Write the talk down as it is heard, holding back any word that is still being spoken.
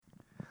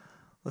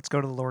Let's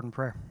go to the Lord in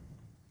prayer.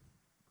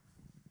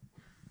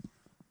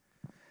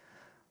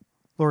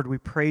 Lord, we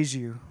praise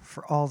you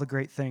for all the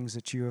great things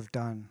that you have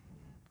done.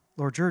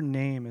 Lord, your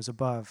name is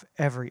above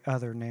every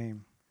other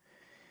name.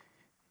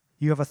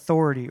 You have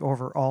authority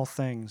over all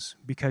things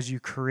because you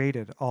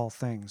created all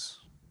things.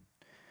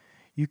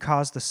 You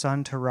caused the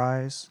sun to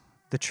rise,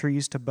 the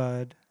trees to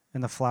bud,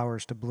 and the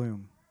flowers to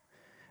bloom.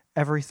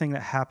 Everything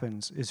that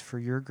happens is for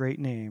your great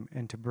name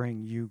and to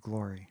bring you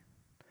glory.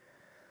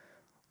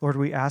 Lord,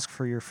 we ask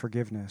for your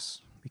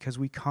forgiveness because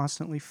we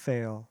constantly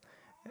fail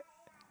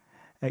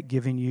at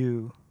giving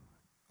you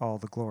all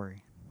the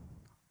glory.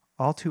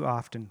 All too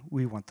often,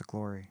 we want the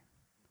glory.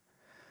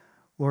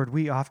 Lord,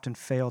 we often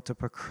fail to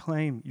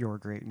proclaim your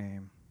great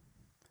name.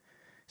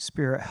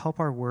 Spirit, help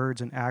our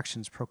words and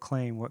actions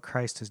proclaim what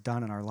Christ has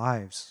done in our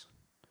lives.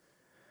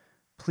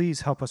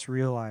 Please help us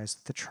realize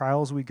that the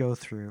trials we go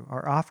through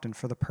are often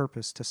for the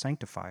purpose to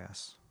sanctify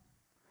us.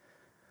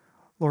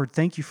 Lord,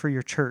 thank you for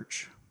your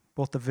church,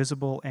 both the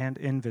visible and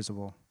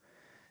invisible.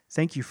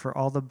 Thank you for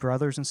all the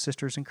brothers and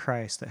sisters in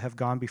Christ that have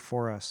gone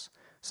before us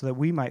so that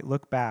we might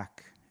look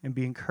back and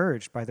be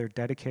encouraged by their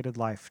dedicated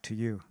life to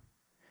you.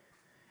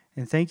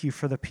 And thank you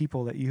for the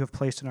people that you have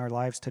placed in our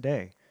lives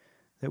today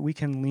that we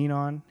can lean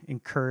on,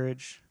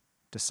 encourage,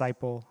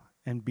 disciple,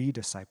 and be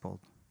discipled.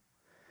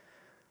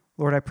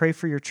 Lord, I pray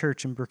for your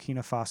church in Burkina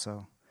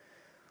Faso.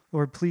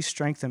 Lord, please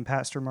strengthen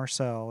Pastor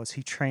Marcel as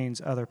he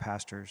trains other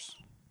pastors.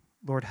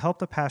 Lord, help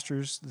the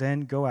pastors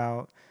then go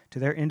out to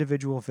their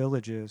individual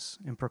villages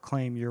and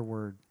proclaim your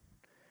word.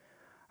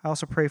 I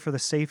also pray for the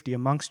safety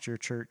amongst your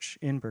church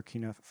in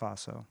Burkina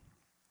Faso.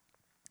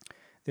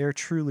 They are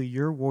truly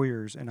your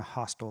warriors in a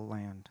hostile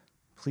land.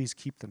 Please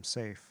keep them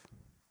safe.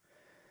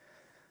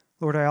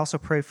 Lord, I also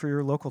pray for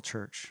your local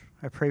church.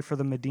 I pray for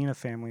the Medina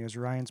family as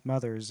Ryan's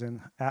mother is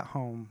at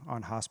home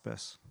on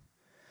hospice.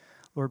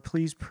 Lord,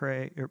 please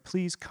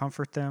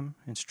comfort them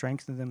and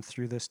strengthen them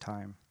through this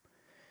time.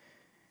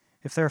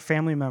 If there are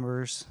family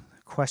members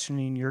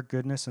questioning your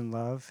goodness and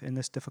love in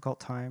this difficult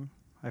time,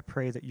 I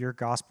pray that your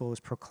gospel is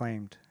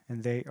proclaimed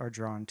and they are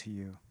drawn to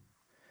you.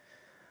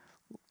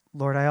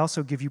 Lord, I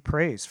also give you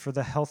praise for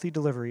the healthy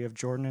delivery of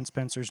Jordan and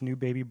Spencer's new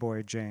baby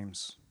boy,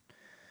 James.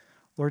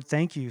 Lord,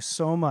 thank you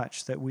so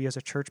much that we as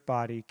a church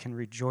body can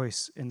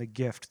rejoice in the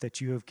gift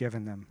that you have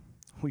given them.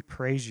 We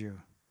praise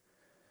you.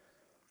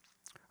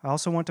 I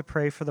also want to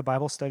pray for the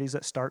Bible studies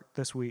that start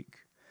this week.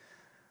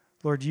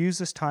 Lord, use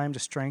this time to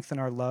strengthen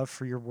our love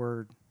for your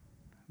word.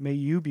 May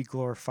you be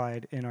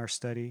glorified in our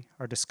study,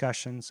 our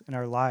discussions, and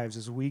our lives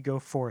as we go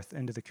forth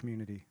into the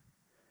community.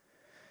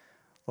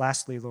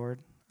 Lastly,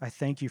 Lord, I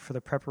thank you for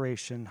the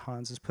preparation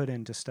Hans has put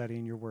into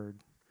studying your word.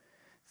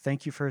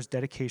 Thank you for his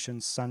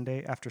dedication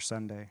Sunday after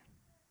Sunday.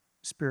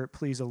 Spirit,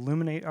 please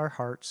illuminate our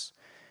hearts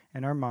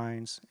and our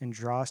minds and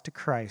draw us to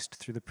Christ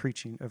through the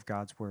preaching of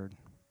God's word.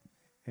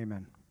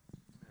 Amen.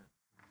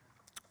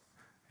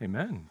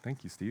 Amen.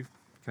 Thank you, Steve.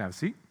 Can I have a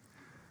seat?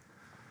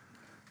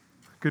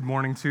 Good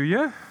morning to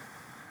you.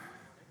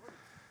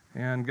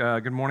 And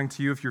good morning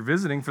to you if you're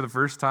visiting for the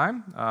first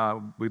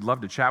time. We'd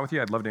love to chat with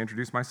you. I'd love to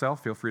introduce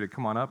myself. Feel free to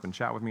come on up and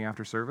chat with me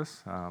after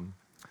service.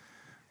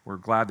 We're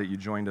glad that you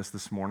joined us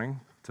this morning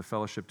to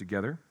fellowship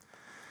together.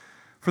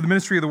 For the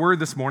ministry of the word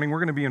this morning, we're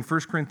going to be in 1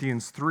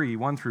 Corinthians 3,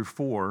 1 through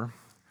 4,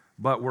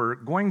 but we're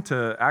going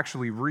to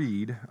actually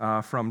read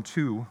from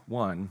 2,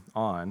 1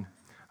 on,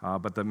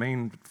 but the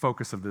main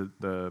focus of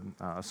the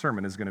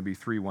sermon is going to be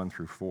 3, 1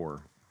 through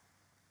 4.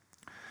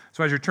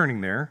 So as you're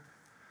turning there,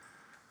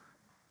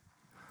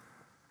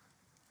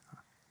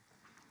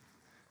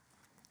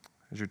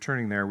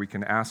 we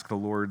can ask the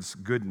Lord's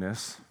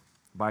goodness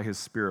by his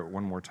Spirit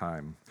one more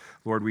time.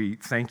 Lord, we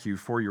thank you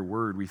for your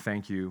word. We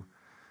thank you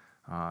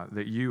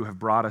that you have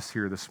brought us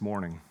here this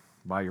morning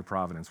by your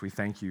providence. We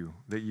thank you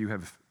that you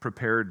have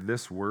prepared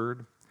this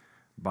word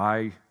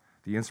by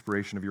the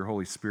inspiration of your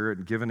Holy Spirit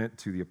and given it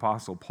to the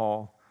Apostle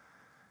Paul,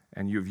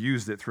 and you have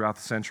used it throughout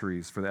the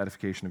centuries for the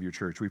edification of your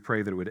church. We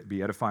pray that it would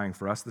be edifying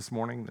for us this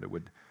morning, that it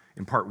would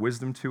impart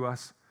wisdom to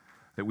us,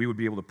 that we would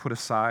be able to put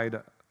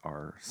aside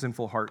our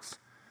sinful hearts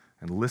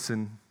and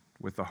listen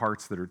with the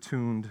hearts that are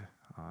tuned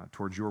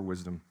towards your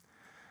wisdom.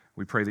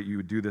 We pray that you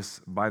would do this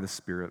by the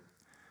Spirit,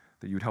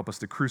 that you would help us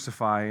to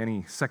crucify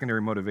any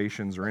secondary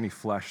motivations or any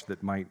flesh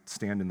that might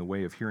stand in the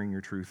way of hearing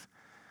your truth.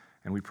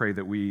 And we pray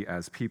that we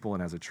as people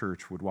and as a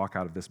church would walk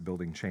out of this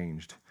building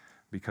changed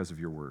because of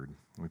your word.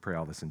 And we pray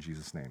all this in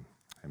Jesus' name.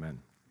 Amen.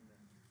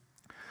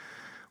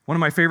 One of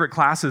my favorite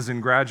classes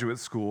in graduate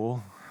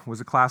school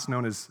was a class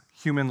known as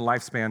Human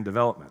Lifespan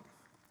Development.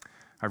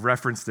 I've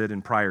referenced it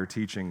in prior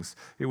teachings.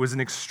 It was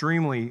an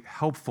extremely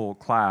helpful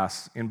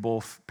class in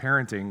both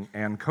parenting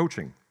and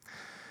coaching.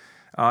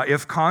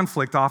 If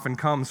conflict often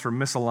comes from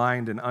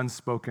misaligned and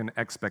unspoken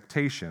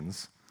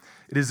expectations,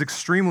 it is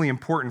extremely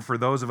important for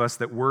those of us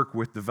that work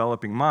with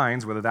developing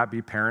minds, whether that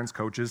be parents,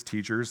 coaches,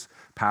 teachers,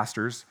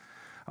 pastors,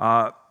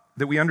 that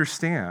we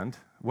understand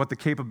what the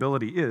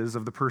capability is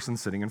of the person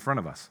sitting in front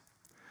of us.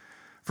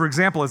 For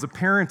example, as a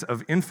parent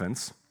of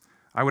infants,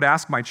 I would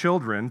ask my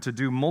children to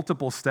do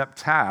multiple step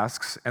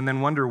tasks and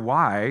then wonder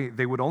why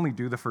they would only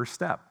do the first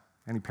step.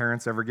 Any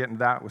parents ever get into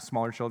that with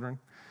smaller children?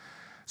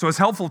 So it's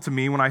helpful to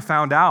me when I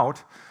found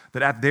out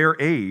that at their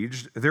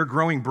age, their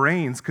growing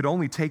brains could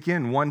only take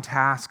in one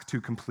task to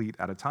complete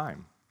at a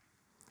time.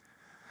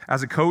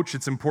 As a coach,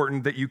 it's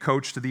important that you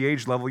coach to the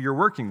age level you're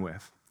working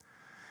with.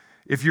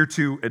 If you're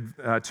too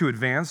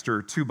advanced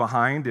or too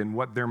behind in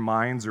what their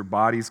minds or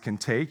bodies can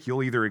take,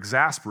 you'll either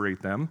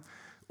exasperate them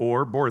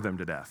or bore them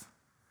to death.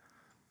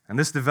 And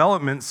this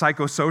development,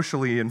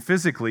 psychosocially and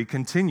physically,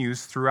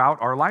 continues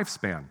throughout our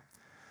lifespan.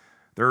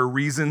 There are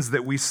reasons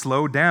that we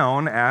slow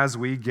down as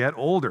we get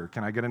older.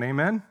 Can I get an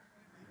amen?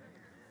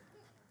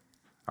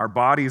 Our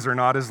bodies are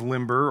not as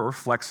limber or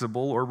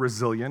flexible or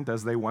resilient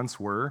as they once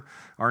were.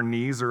 Our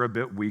knees are a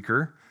bit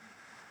weaker.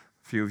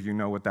 A few of you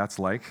know what that's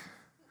like.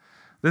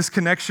 This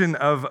connection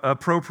of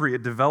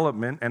appropriate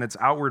development and its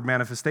outward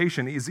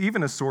manifestation is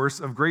even a source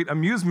of great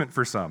amusement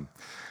for some.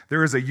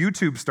 There is a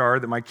YouTube star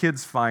that my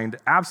kids find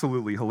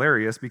absolutely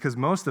hilarious because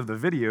most of the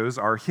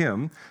videos are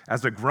him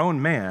as a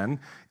grown man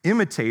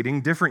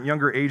imitating different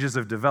younger ages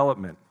of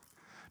development.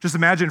 Just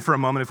imagine for a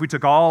moment if we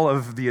took all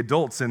of the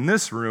adults in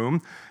this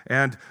room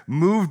and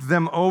moved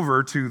them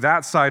over to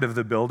that side of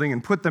the building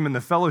and put them in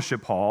the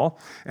fellowship hall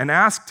and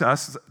asked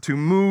us to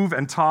move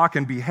and talk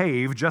and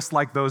behave just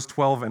like those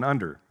 12 and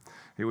under.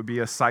 It would be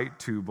a sight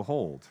to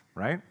behold,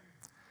 right?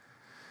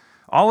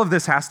 All of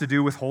this has to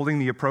do with holding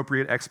the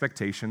appropriate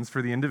expectations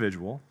for the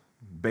individual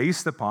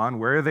based upon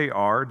where they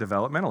are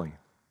developmentally,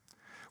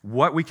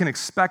 what we can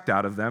expect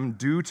out of them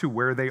due to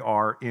where they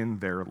are in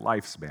their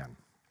lifespan.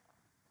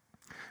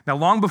 Now,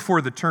 long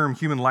before the term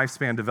human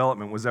lifespan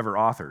development was ever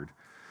authored,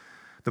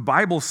 the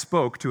Bible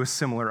spoke to a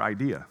similar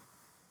idea.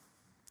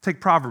 Take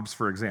Proverbs,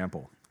 for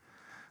example.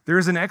 There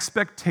is an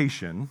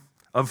expectation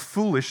of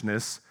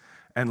foolishness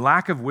and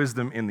lack of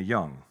wisdom in the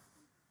young,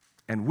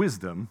 and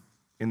wisdom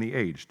in the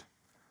aged.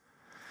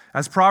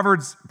 As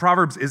Proverbs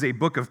is a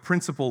book of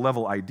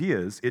principle-level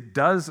ideas, it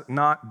does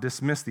not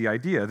dismiss the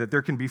idea that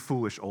there can be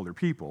foolish older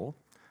people,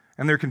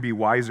 and there can be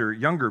wiser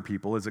younger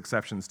people as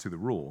exceptions to the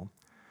rule.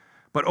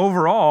 But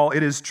overall,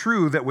 it is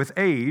true that with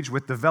age,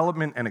 with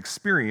development and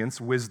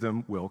experience,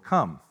 wisdom will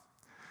come.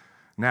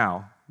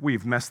 Now,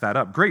 we've messed that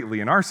up greatly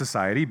in our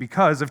society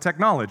because of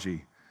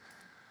technology.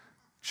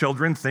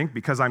 Children think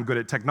because I'm good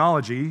at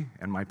technology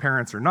and my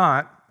parents are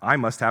not, I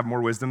must have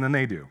more wisdom than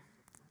they do.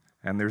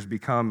 And there's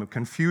become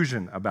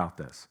confusion about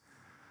this.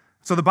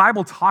 So the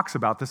Bible talks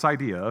about this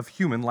idea of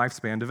human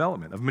lifespan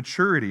development, of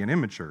maturity and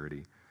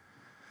immaturity.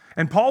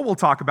 And Paul will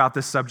talk about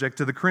this subject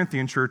to the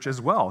Corinthian church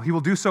as well. He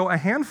will do so a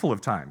handful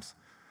of times.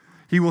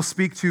 He will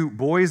speak to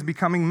boys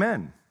becoming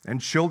men and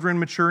children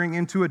maturing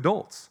into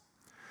adults.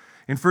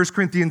 In 1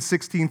 Corinthians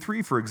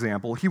 16:3, for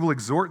example, he will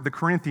exhort the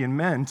Corinthian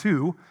men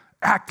to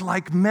act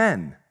like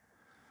men.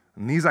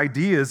 And these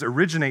ideas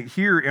originate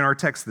here in our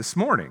text this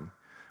morning,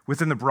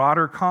 within the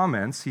broader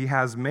comments he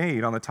has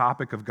made on the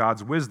topic of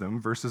God's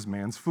wisdom versus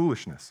man's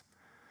foolishness.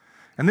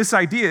 And this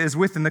idea is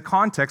within the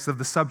context of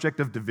the subject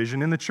of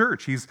division in the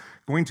church. He's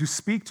going to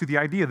speak to the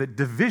idea that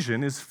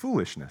division is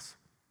foolishness.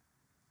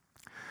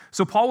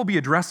 So Paul will be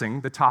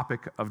addressing the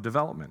topic of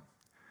development.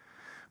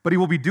 But he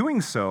will be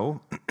doing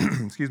so,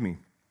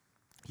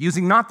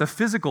 using not the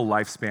physical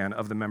lifespan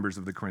of the members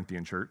of the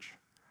Corinthian church,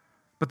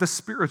 but the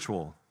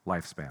spiritual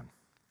lifespan.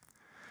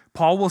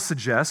 Paul will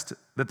suggest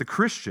that the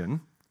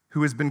Christian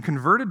who has been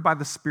converted by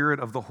the Spirit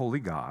of the Holy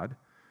God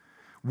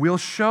will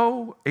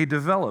show a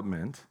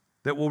development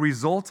that will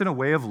result in a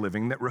way of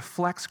living that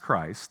reflects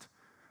Christ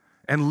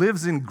and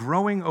lives in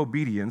growing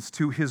obedience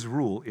to his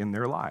rule in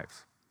their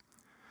lives.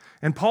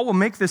 And Paul will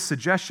make this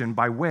suggestion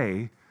by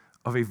way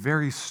of a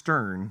very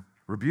stern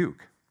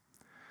rebuke.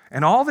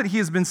 And all that he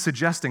has been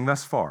suggesting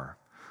thus far,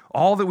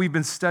 all that we've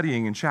been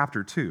studying in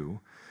chapter 2,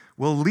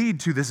 will lead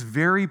to this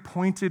very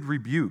pointed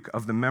rebuke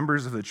of the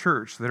members of the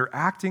church that are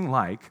acting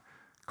like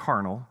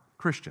carnal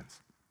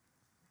Christians.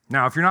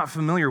 Now, if you're not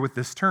familiar with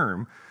this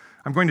term,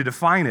 I'm going to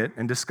define it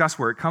and discuss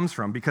where it comes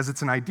from because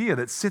it's an idea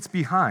that sits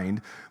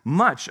behind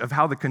much of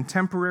how the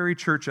contemporary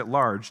church at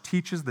large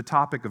teaches the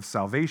topic of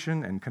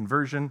salvation and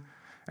conversion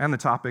and the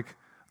topic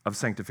of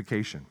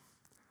sanctification.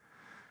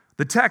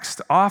 The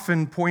text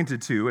often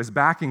pointed to as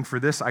backing for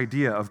this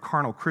idea of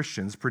carnal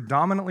Christians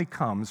predominantly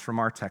comes from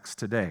our text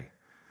today.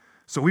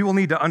 So we will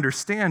need to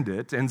understand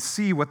it and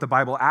see what the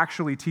Bible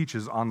actually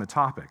teaches on the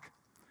topic.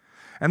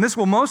 And this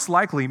will most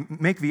likely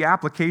make the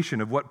application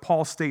of what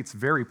Paul states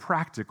very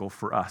practical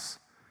for us.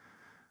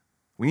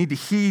 We need to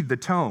heed the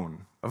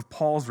tone of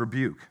Paul's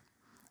rebuke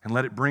and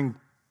let it bring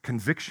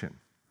conviction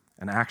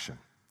and action.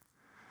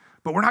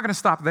 But we're not going to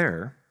stop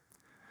there.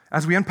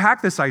 As we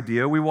unpack this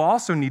idea, we will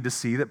also need to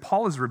see that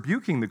Paul is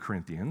rebuking the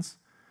Corinthians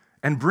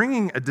and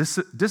bringing a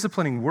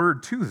disciplining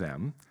word to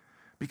them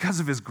because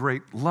of his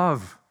great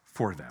love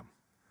for them.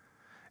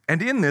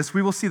 And in this,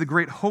 we will see the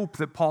great hope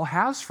that Paul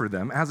has for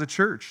them as a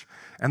church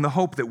and the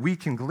hope that we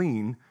can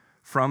glean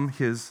from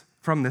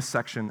this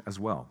section as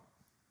well.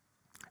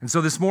 And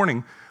so this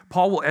morning,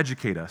 Paul will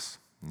educate us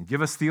and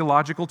give us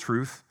theological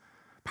truth,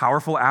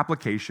 powerful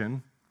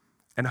application,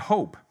 and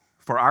hope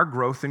for our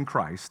growth in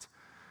Christ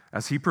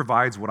as he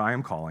provides what I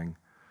am calling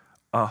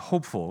a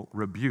hopeful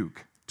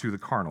rebuke to the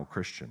carnal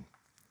Christian.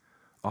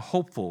 A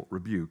hopeful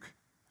rebuke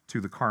to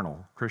the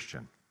carnal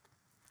Christian.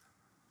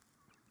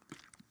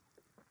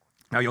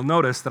 Now you'll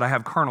notice that I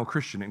have carnal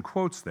Christian in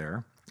quotes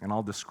there, and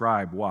I'll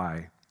describe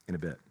why in a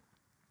bit.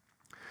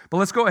 But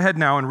let's go ahead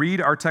now and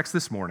read our text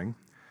this morning.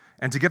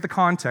 And to get the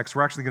context,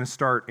 we're actually going to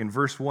start in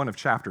verse 1 of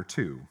chapter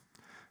 2.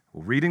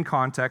 We'll read in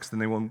context,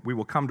 and then we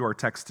will come to our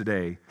text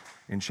today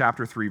in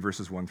chapter 3,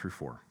 verses 1 through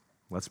 4.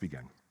 Let's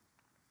begin.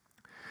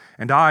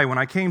 And I, when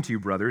I came to you,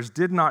 brothers,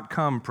 did not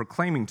come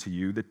proclaiming to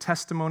you the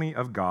testimony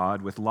of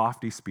God with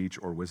lofty speech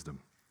or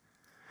wisdom.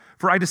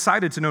 For I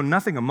decided to know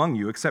nothing among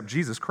you except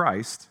Jesus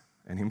Christ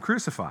and him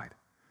crucified.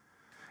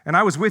 And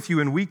I was with you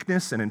in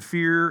weakness and in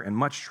fear and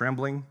much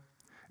trembling.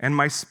 And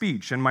my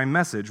speech and my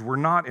message were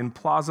not in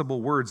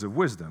plausible words of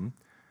wisdom,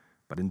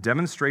 but in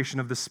demonstration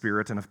of the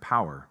Spirit and of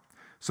power,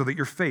 so that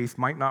your faith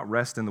might not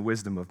rest in the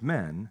wisdom of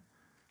men,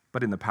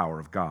 but in the power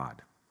of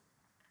God.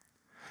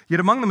 Yet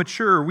among the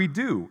mature we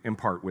do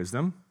impart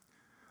wisdom,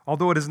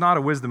 although it is not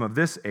a wisdom of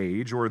this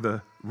age or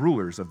the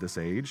rulers of this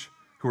age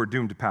who are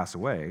doomed to pass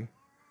away,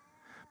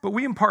 but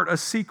we impart a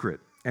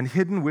secret and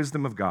hidden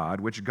wisdom of God,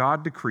 which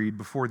God decreed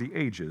before the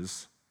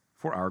ages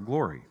for our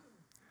glory.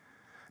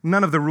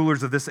 None of the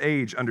rulers of this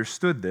age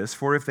understood this,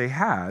 for if they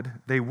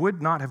had, they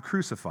would not have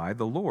crucified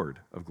the Lord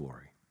of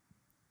glory.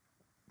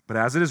 But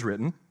as it is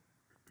written,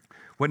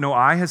 what no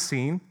eye has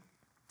seen,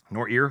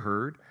 nor ear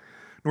heard,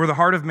 nor the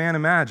heart of man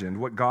imagined,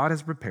 what God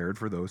has prepared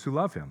for those who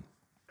love him.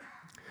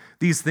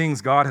 These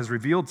things God has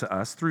revealed to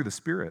us through the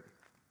Spirit.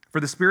 For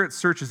the Spirit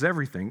searches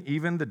everything,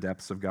 even the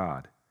depths of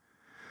God.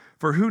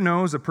 For who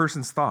knows a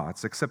person's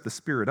thoughts except the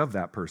spirit of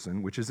that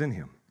person which is in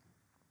him?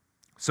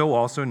 So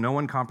also no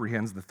one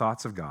comprehends the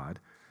thoughts of God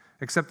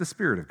except the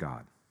Spirit of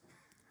God.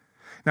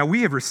 Now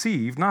we have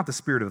received not the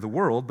spirit of the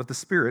world, but the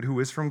Spirit who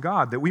is from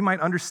God, that we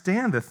might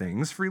understand the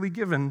things freely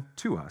given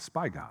to us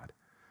by God.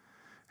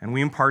 And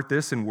we impart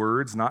this in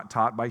words not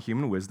taught by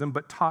human wisdom,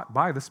 but taught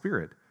by the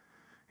Spirit,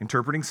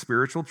 interpreting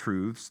spiritual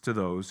truths to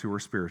those who are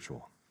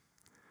spiritual.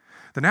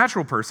 The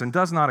natural person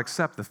does not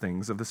accept the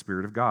things of the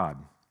Spirit of God,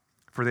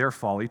 for they are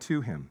folly to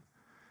him,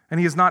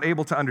 and he is not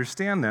able to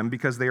understand them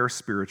because they are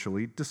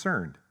spiritually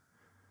discerned.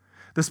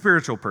 The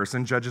spiritual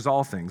person judges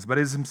all things, but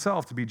is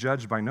himself to be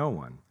judged by no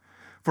one.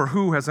 For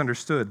who has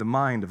understood the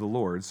mind of the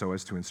Lord so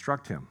as to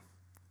instruct him?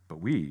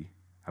 But we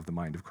have the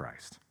mind of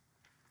Christ.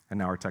 And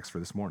now our text for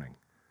this morning.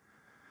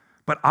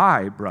 But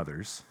I,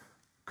 brothers,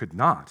 could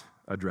not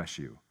address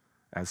you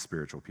as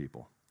spiritual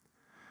people,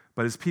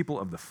 but as people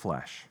of the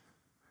flesh,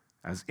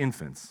 as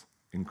infants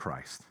in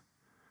Christ.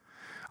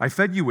 I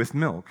fed you with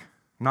milk,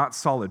 not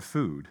solid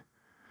food,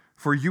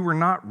 for you were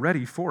not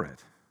ready for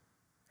it.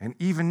 And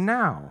even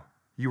now,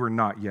 you are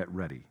not yet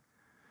ready,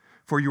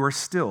 for you are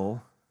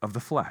still of the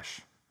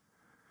flesh.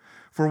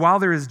 For while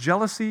there is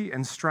jealousy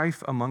and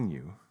strife among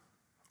you,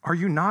 are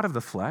you not of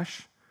the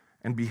flesh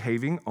and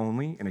behaving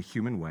only in a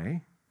human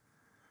way?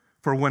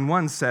 For when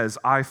one says,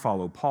 I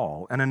follow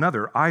Paul, and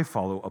another, I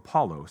follow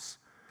Apollos,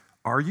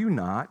 are you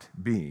not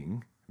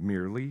being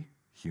merely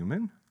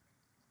human?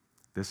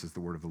 This is the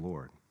word of the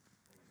Lord.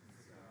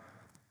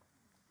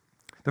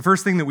 The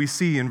first thing that we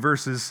see in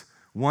verses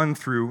 1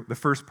 through the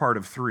first part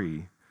of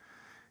 3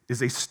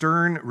 is a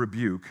stern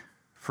rebuke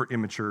for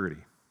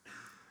immaturity.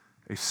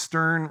 A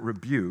stern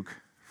rebuke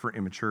for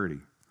immaturity.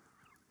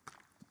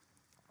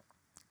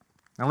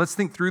 Now let's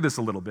think through this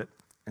a little bit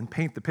and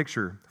paint the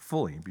picture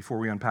fully before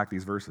we unpack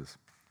these verses.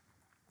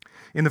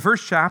 In the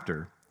first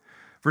chapter,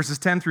 verses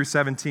 10 through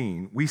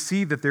 17, we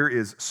see that there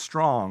is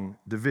strong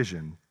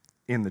division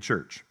in the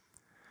church.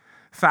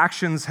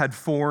 Factions had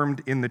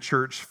formed in the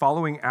church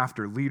following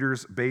after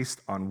leaders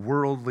based on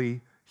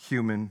worldly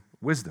human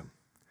wisdom.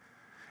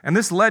 And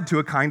this led to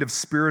a kind of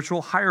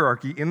spiritual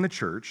hierarchy in the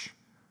church,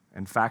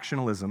 and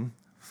factionalism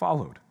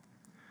followed.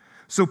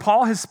 So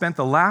Paul has spent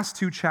the last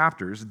 2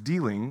 chapters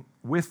dealing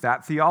with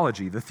that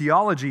theology, the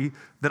theology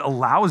that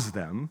allows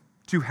them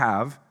to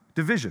have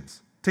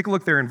divisions. Take a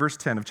look there in verse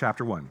 10 of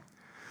chapter 1.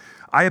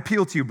 I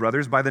appeal to you,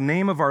 brothers, by the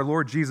name of our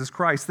Lord Jesus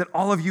Christ, that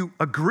all of you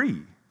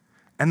agree,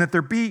 and that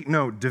there be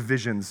no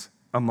divisions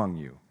among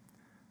you,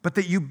 but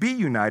that you be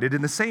united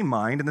in the same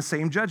mind and the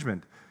same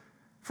judgment.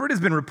 For it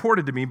has been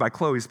reported to me by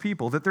Chloe's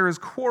people that there is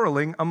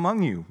quarreling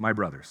among you, my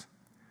brothers.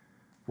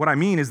 What I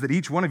mean is that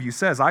each one of you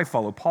says, I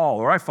follow Paul,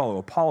 or I follow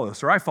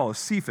Apollos, or I follow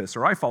Cephas,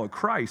 or I follow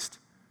Christ.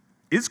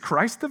 Is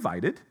Christ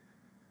divided?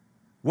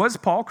 Was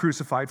Paul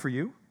crucified for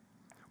you?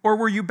 Or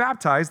were you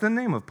baptized in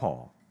the name of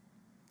Paul?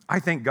 I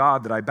thank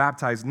God that I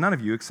baptized none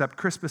of you except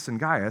Crispus and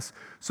Gaius,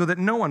 so that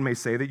no one may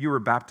say that you were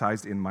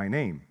baptized in my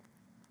name.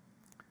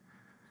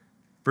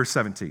 Verse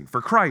 17,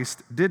 for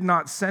Christ did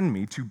not send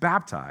me to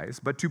baptize,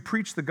 but to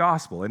preach the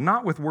gospel, and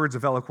not with words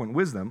of eloquent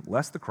wisdom,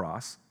 lest the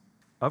cross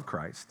of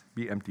Christ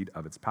be emptied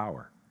of its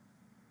power.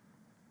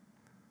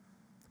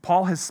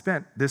 Paul has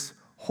spent this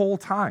whole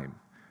time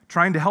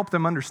trying to help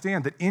them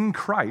understand that in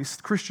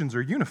Christ, Christians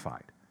are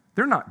unified.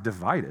 They're not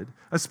divided,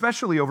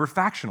 especially over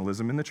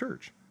factionalism in the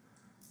church.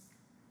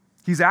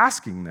 He's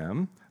asking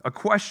them a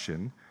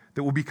question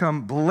that will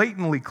become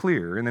blatantly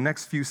clear in the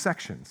next few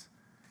sections.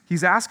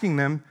 He's asking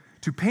them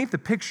to paint the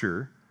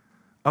picture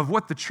of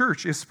what the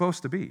church is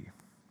supposed to be.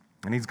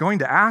 And he's going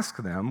to ask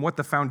them what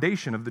the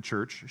foundation of the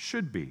church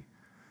should be.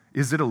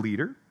 Is it a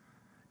leader?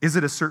 Is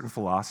it a certain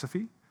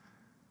philosophy?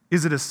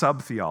 Is it a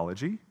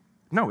sub-theology?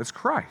 No, it's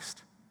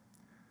Christ.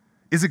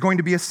 Is it going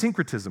to be a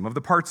syncretism of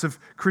the parts of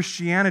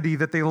Christianity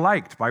that they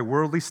liked by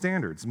worldly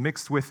standards,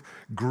 mixed with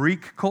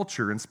Greek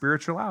culture and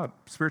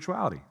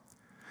spirituality?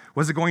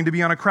 Was it going to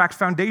be on a cracked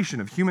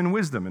foundation of human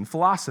wisdom and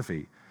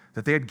philosophy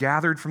that they had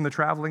gathered from the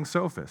traveling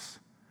sophists?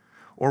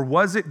 Or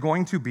was it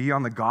going to be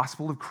on the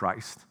gospel of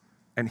Christ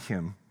and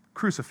Him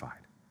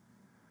crucified?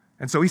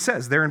 And so he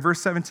says there in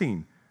verse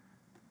 17,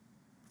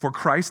 "For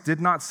Christ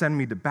did not send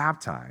me to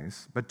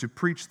baptize, but to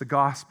preach the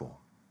gospel,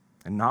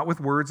 and not with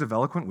words of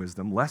eloquent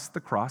wisdom, lest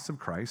the cross of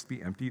Christ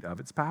be emptied of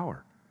its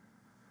power."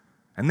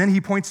 And then he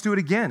points to it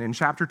again in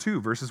chapter 2,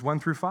 verses 1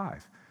 through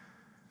 5.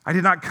 "I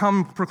did not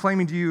come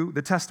proclaiming to you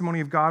the testimony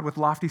of God with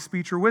lofty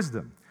speech or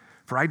wisdom,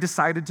 for I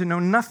decided to know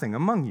nothing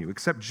among you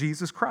except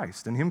Jesus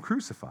Christ and Him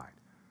crucified.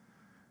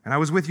 And I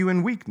was with you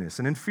in weakness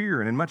and in fear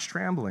and in much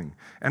trembling,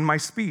 and my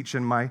speech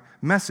and my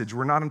message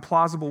were not in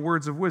plausible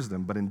words of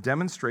wisdom, but in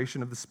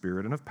demonstration of the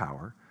Spirit and of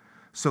power,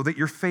 so that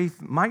your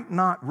faith might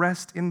not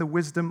rest in the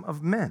wisdom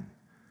of men,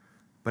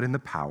 but in the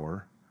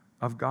power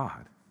of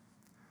God."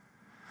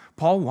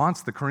 Paul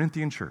wants the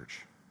Corinthian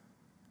church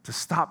to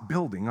stop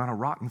building on a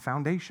rotten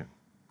foundation.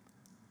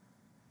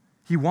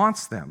 He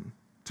wants them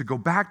to go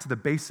back to the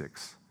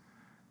basics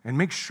and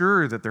make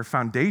sure that their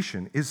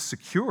foundation is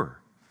secure,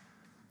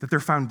 that their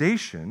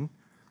foundation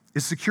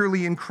is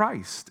securely in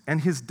Christ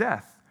and His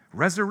death,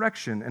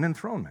 resurrection, and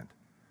enthronement.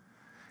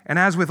 And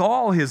as with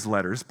all his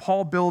letters,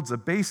 Paul builds a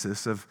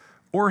basis of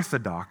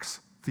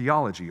orthodox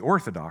theology,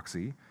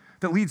 orthodoxy,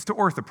 that leads to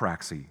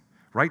orthopraxy,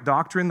 right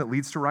doctrine that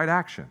leads to right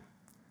action.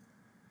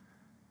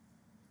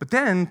 But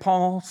then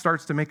Paul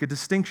starts to make a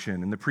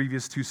distinction in the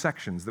previous two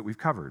sections that we've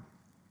covered.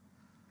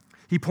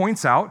 He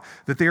points out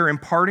that they are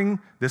imparting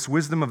this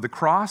wisdom of the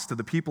cross to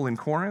the people in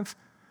Corinth,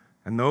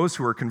 and those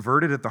who are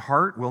converted at the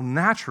heart will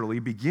naturally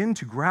begin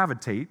to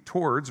gravitate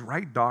towards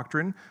right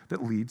doctrine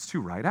that leads to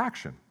right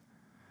action.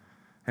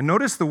 And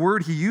notice the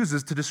word he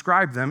uses to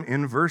describe them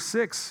in verse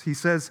 6. He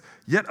says,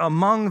 "Yet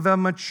among the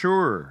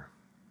mature."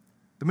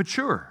 The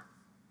mature.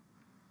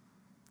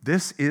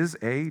 This is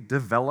a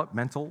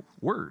developmental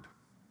word.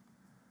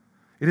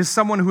 It is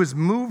someone who has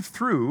moved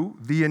through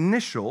the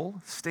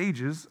initial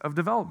stages of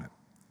development.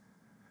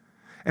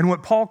 And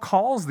what Paul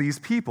calls these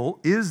people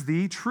is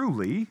the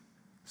truly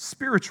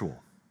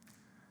spiritual.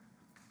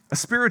 A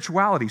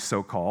spirituality,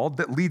 so-called,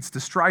 that leads to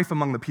strife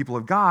among the people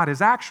of God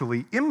is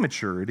actually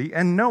immaturity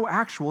and no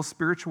actual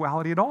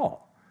spirituality at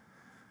all.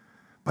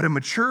 But a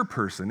mature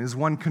person is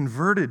one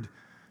converted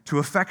to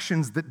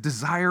affections that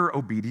desire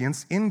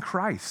obedience in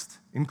Christ,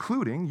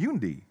 including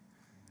unity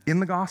in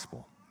the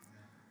gospel.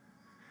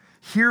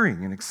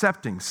 Hearing and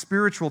accepting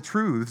spiritual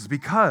truths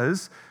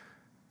because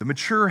the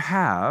mature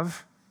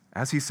have,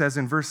 as he says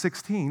in verse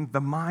 16,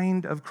 the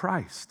mind of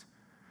Christ,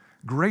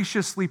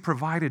 graciously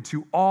provided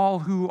to all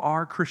who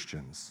are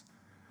Christians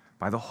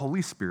by the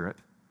Holy Spirit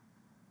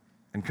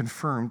and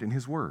confirmed in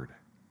His Word.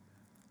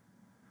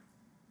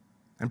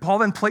 And Paul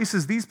then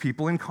places these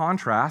people in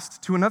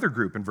contrast to another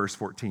group in verse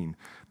 14,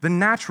 the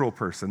natural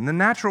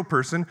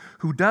person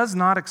who does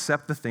not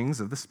accept the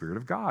things of the Spirit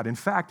of God. In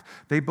fact,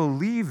 they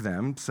believe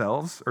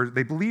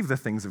the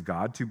things of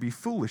God to be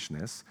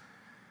foolishness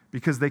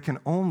because they can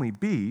only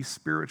be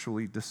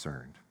spiritually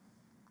discerned.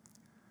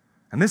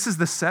 And this is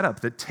the setup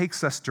that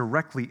takes us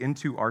directly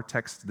into our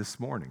text this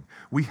morning.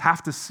 We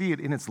have to see it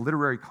in its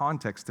literary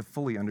context to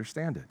fully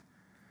understand it.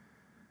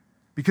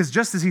 Because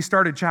just as he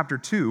started chapter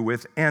 2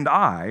 with, "And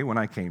I, when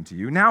I came to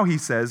you," now he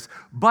says,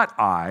 "But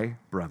I,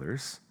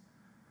 brothers,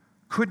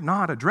 could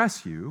not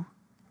address you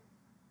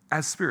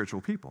as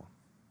spiritual people.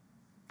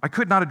 I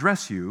could not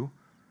address you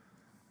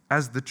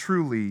as the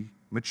truly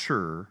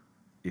mature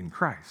in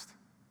Christ."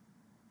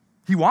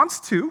 He wants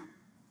to.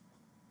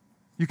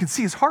 You can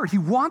see his heart. He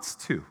wants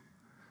to.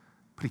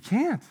 But he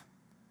can't.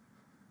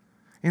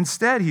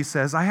 Instead, he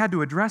says, "I had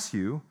to address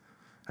you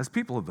as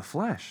people of the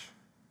flesh."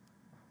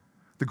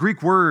 The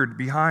Greek word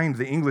behind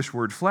the English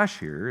word flesh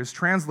here is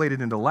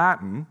translated into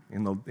Latin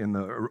in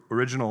the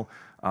original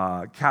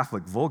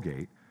Catholic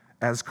Vulgate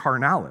as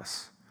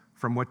carnalis,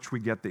 from which we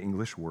get the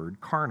English word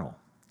carnal.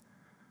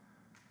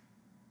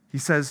 He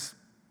says,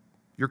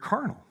 "You're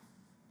carnal.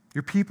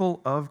 You're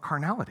people of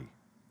carnality."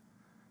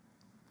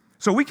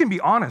 So we can be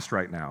honest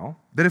right now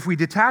that if we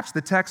detach the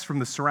text from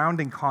the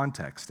surrounding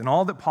context and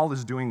all that Paul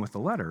is doing with the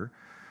letter,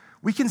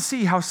 we can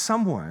see how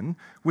someone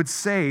would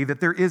say that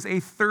there is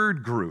a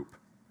third group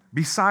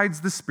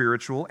besides the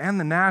spiritual and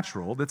the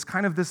natural that's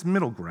kind of this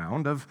middle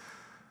ground of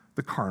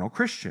the carnal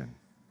Christian.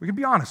 We can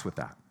be honest with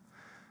that.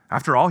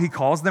 After all, he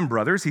calls them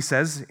brothers. He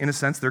says, in a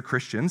sense, they're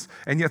Christians,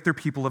 and yet they're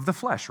people of the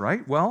flesh,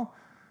 right? Well,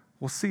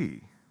 we'll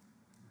see,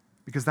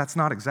 because that's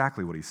not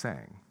exactly what he's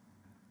saying.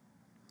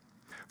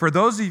 For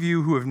those of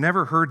you who have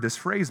never heard this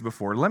phrase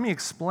before, let me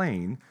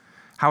explain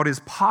how it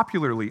is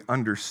popularly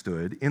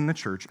understood in the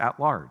church at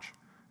large.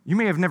 You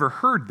may have never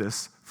heard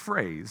this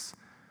phrase,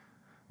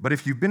 but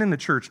if you've been in the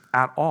church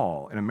at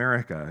all in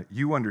America,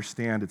 you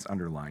understand its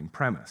underlying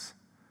premise.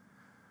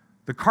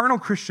 The carnal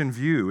Christian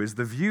view is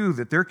the view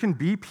that there can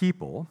be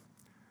people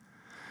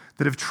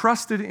that have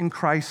trusted in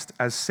Christ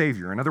as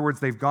Savior. In other words,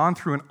 they've gone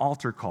through an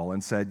altar call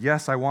and said,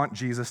 yes, I want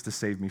Jesus to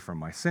save me from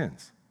my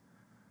sins.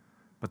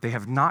 But they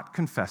have not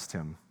confessed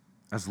him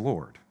as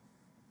Lord.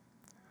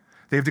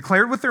 They have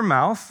declared with their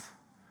mouth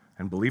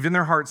and believed in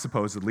their heart,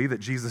 supposedly,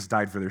 that Jesus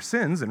died for their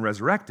sins and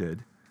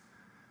resurrected,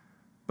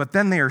 but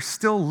then they are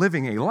still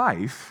living a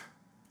life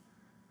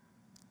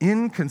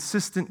in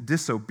consistent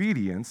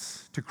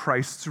disobedience to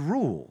Christ's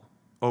rule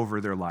over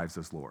their lives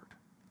as Lord.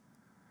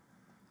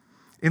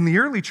 In the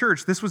early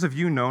church, this was a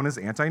view known as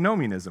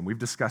antinomianism. We've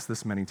discussed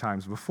this many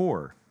times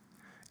before.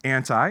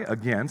 Anti,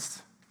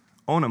 against,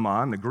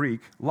 onomon, the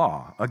Greek,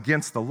 law,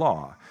 against the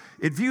law.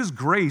 It views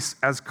grace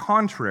as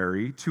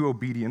contrary to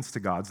obedience to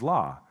God's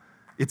law.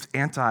 It's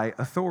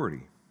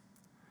anti-authority.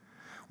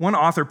 One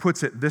author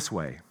puts it this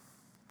way: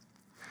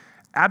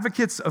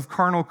 advocates of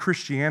carnal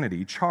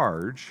Christianity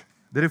charge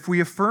that if we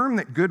affirm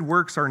that good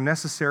works are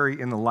necessary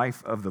in the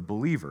life of the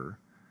believer,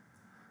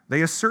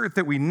 they assert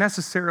that we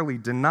necessarily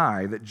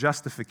deny that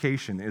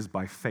justification is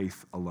by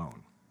faith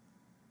alone.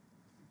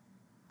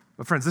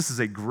 But friends, this is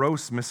a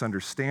gross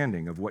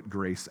misunderstanding of what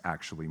grace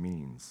actually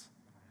means.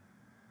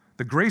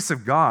 The grace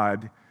of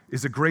God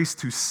is a grace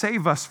to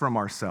save us from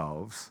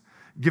ourselves,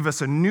 give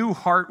us a new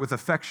heart with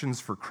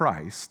affections for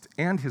Christ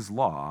and his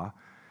law,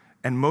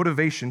 and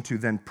motivation to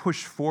then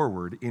push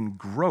forward in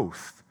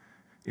growth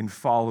in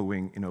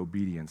following in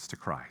obedience to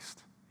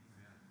Christ.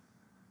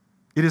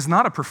 It is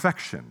not a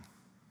perfection.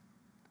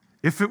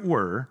 If it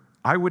were,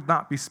 I would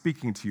not be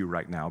speaking to you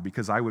right now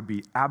because I would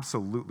be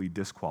absolutely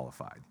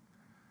disqualified.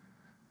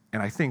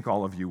 And I think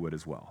all of you would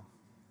as well.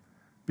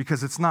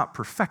 Because it's not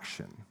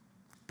perfection.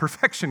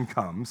 Perfection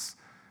comes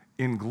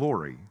in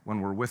glory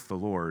when we're with the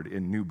Lord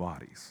in new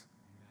bodies.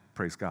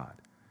 Praise God.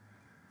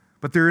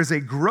 But there is a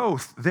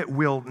growth that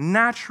will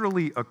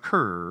naturally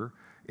occur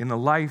in the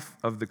life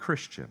of the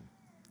Christian.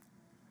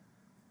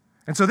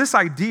 And so this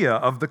idea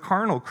of the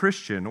carnal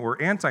Christian or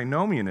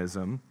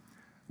antinomianism,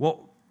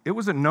 well, it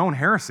was a known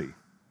heresy.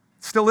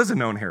 It still is a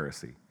known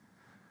heresy.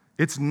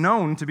 It's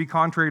known to be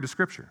contrary to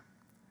Scripture.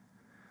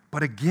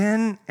 But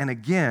again and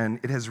again,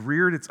 it has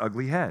reared its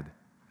ugly head.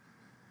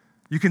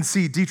 You can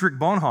see Dietrich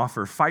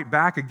Bonhoeffer fight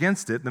back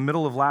against it in the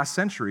middle of last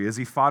century as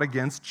he fought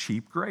against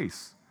cheap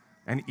grace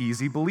and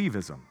easy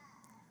believism.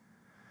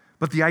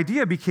 But the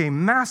idea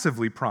became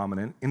massively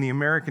prominent in the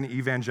American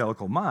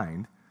evangelical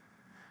mind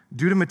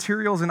due to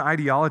materials and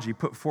ideology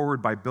put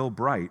forward by Bill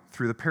Bright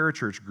through the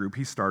parachurch group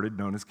he started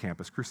known as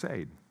Campus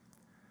Crusade.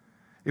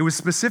 It was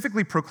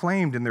specifically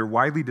proclaimed in their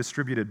widely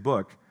distributed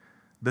book,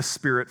 The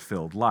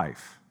Spirit-Filled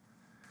Life.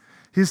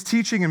 His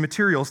teaching and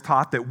materials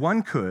taught that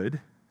one could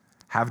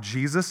have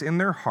Jesus in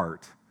their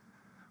heart,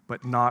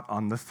 but not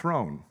on the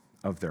throne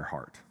of their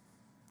heart.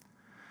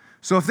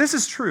 So if this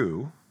is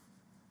true,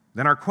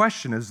 then our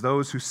question as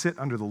those who sit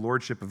under the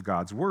lordship of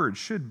God's word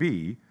should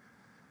be,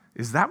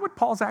 is that what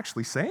Paul's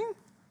actually saying?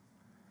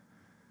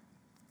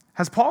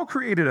 Has Paul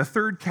created a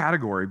third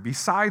category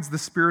besides the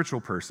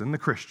spiritual person, the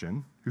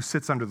Christian, who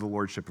sits under the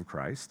lordship of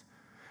Christ,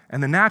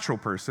 and the natural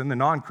person, the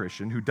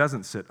non-Christian, who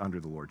doesn't sit under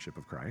the lordship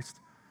of Christ?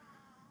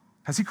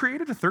 Has he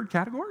created a third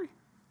category?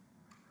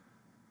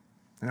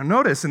 Now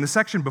notice in the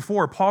section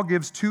before, Paul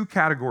gives two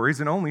categories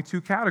and only two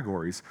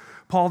categories.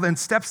 Paul then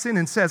steps in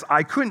and says,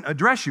 I couldn't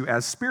address you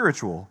as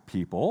spiritual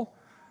people,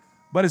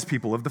 but as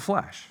people of the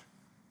flesh.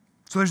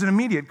 So there's an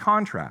immediate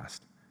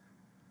contrast.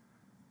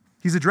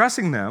 He's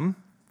addressing them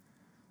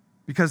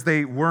because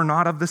they were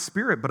not of the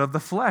Spirit, but of the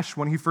flesh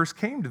when he first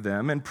came to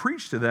them and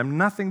preached to them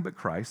nothing but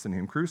Christ and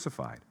him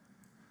crucified.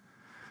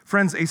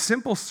 Friends, a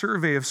simple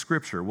survey of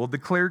Scripture will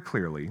declare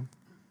clearly,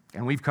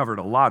 and we've covered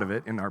a lot of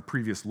it in our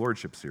previous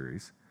Lordship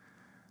series,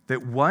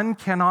 that one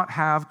cannot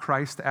have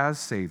Christ as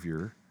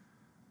Savior,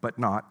 but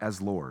not as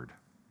Lord.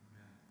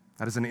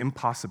 That is an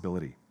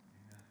impossibility.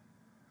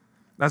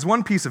 As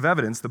one piece of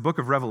evidence, the book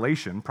of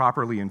Revelation,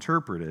 properly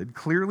interpreted,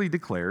 clearly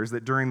declares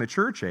that during the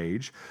church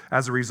age,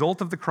 as a result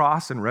of the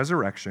cross and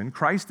resurrection,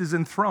 Christ is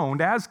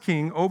enthroned as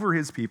king over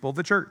his people,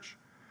 the church.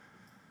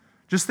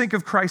 Just think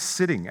of Christ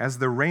sitting as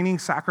the reigning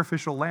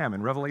sacrificial lamb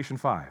in Revelation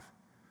 5.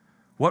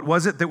 What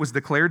was it that was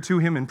declared to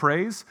him in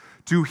praise?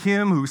 To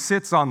him who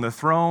sits on the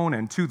throne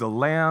and to the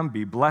Lamb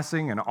be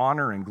blessing and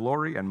honor and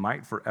glory and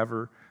might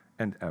forever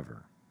and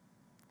ever.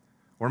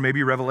 Or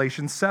maybe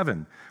Revelation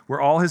 7, where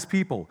all his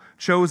people,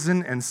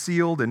 chosen and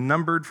sealed and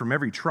numbered from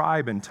every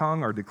tribe and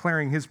tongue, are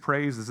declaring his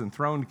praise as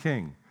enthroned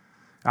king.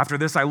 After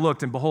this I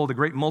looked, and behold, a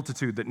great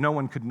multitude that no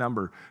one could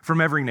number, from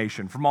every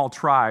nation, from all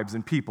tribes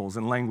and peoples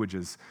and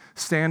languages,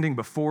 standing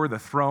before the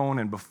throne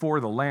and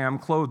before the Lamb,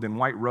 clothed in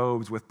white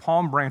robes, with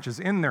palm branches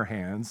in their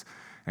hands,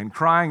 and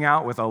crying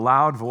out with a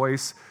loud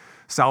voice,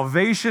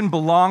 Salvation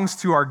belongs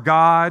to our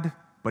God,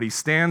 but he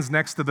stands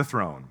next to the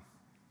throne.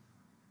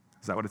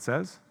 Is that what it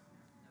says?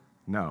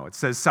 No, it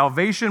says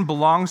salvation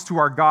belongs to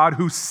our God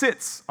who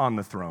sits on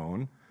the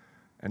throne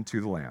and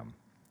to the Lamb.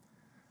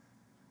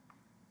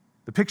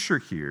 The picture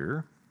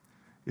here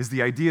is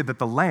the idea that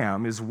the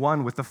Lamb is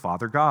one with the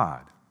Father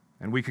God.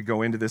 And we could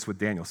go into this with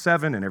Daniel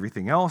 7 and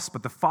everything else,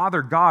 but the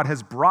Father God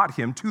has brought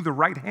him to the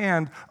right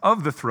hand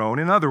of the throne.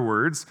 In other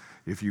words,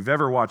 if you've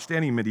ever watched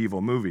any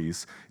medieval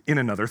movies, in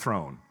another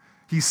throne.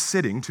 He's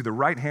sitting to the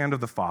right hand of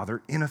the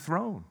Father in a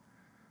throne.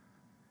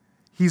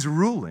 He's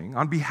ruling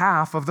on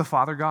behalf of the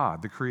Father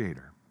God, the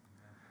Creator.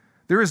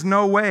 There is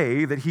no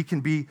way that he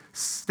can be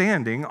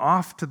standing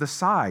off to the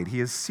side.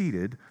 He is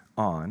seated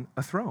on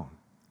a throne.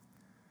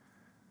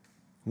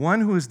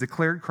 One who has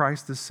declared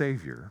Christ as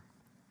Savior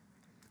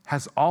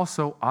has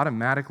also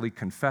automatically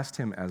confessed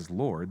him as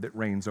Lord that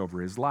reigns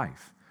over his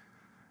life.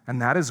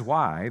 And that is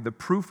why the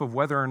proof of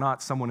whether or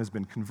not someone has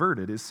been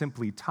converted is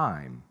simply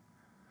time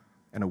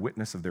and a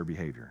witness of their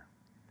behavior.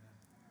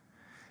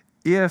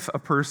 If a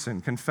person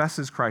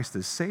confesses Christ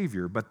as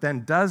Savior, but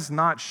then does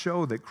not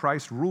show that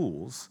Christ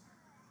rules,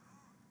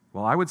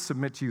 well, I would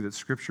submit to you that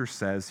Scripture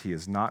says he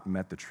has not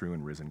met the true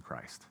and risen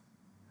Christ.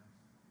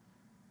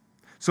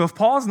 So if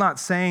Paul is not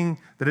saying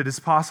that it is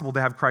possible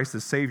to have Christ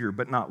as Savior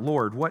but not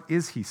Lord, what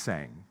is he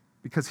saying?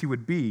 Because he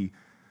would be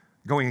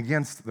going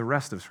against the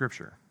rest of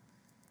Scripture.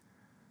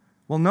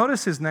 Well,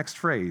 notice his next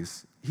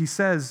phrase. He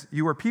says,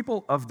 "You are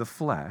people of the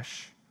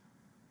flesh,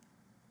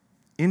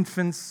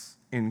 infants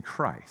in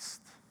Christ."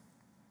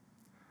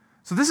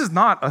 So this is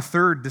not a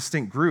third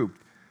distinct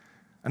group,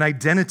 an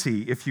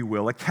identity, if you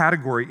will, a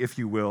category, if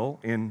you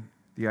will, in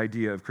the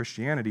idea of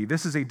Christianity.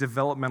 This is a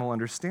developmental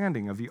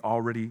understanding of the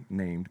already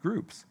named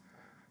groups.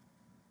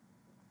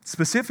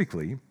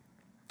 Specifically,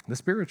 the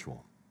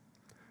spiritual.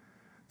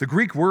 The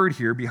Greek word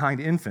here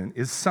behind infant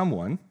is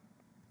someone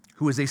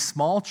who is a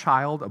small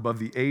child above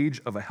the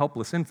age of a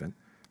helpless infant,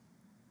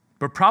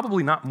 but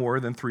probably not more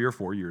than 3 or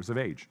 4 years of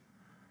age.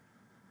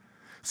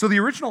 So the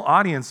original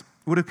audience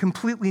would have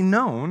completely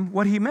known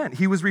what he meant.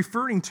 He was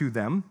referring to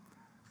them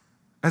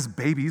as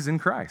babies in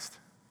Christ.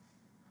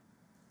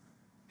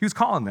 He was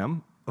calling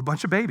them a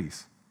bunch of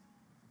babies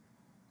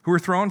who were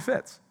throwing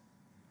fits.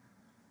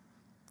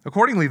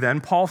 Accordingly,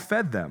 then, Paul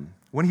fed them,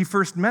 when he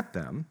first met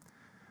them,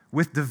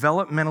 with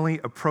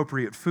developmentally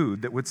appropriate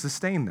food that would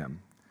sustain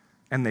them,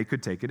 and they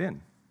could take it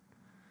in.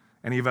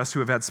 Any of us who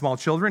have had small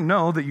children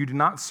know that you do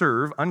not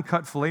serve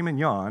uncut filet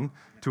mignon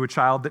to a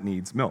child that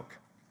needs milk.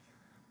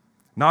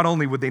 Not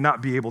only would they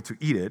not be able to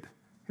eat it,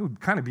 it would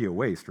kind of be a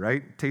waste,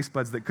 right? Taste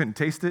buds that couldn't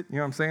taste it, you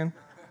know what I'm saying?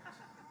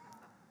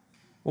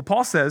 Well,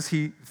 Paul says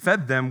he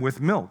fed them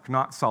with milk,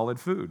 not solid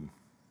food.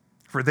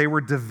 For they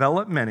were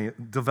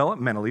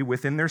developmentally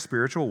within their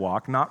spiritual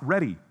walk, not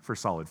ready for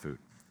solid food.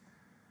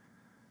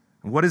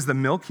 And what is the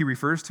milk he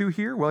refers to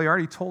here? Well, he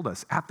already told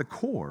us. At the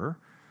core,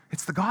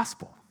 it's the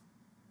gospel.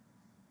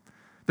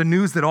 The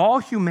news that all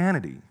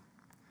humanity,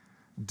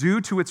 due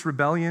to its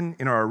rebellion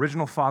in our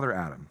original father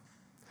Adam,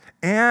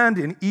 and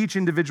in each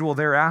individual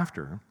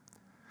thereafter,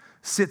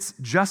 sits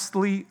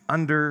justly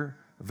under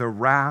the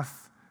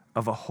wrath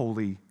of a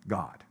holy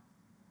God.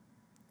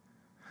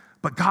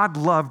 But God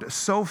loved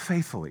so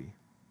faithfully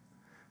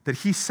that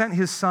he sent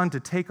his son to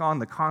take on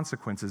the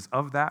consequences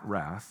of that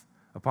wrath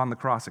upon the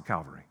cross at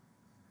Calvary.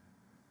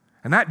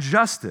 And that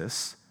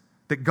justice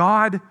that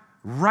God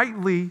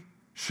rightly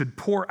should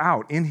pour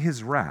out in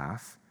his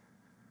wrath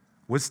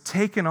was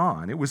taken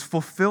on. It was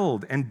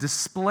fulfilled and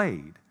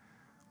displayed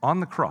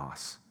on the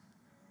cross.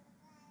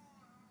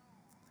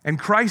 And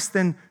Christ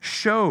then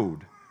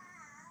showed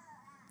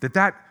that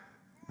that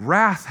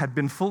wrath had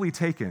been fully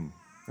taken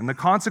and the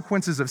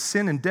consequences of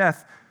sin and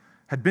death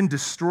had been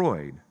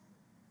destroyed.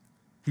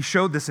 He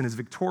showed this in his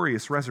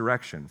victorious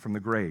resurrection from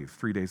the grave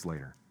 3 days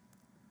later.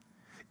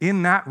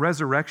 In that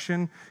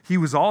resurrection, he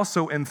was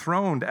also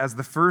enthroned as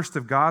the first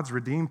of God's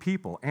redeemed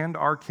people and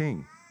our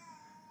King.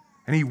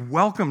 And he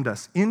welcomed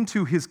us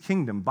into his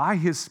kingdom by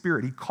his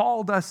Spirit. He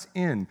called us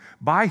in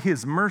by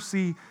his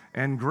mercy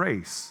and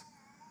grace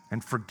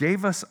and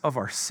forgave us of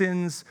our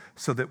sins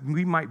so that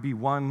we might be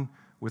one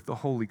with the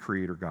holy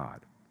Creator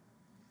God.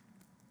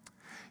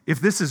 If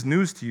this is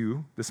news to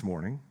you this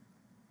morning,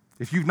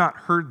 if you've not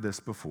heard this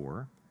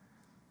before,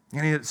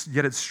 and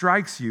yet it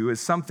strikes you as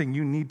something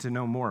you need to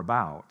know more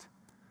about,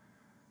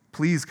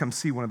 please come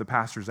see one of the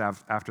pastors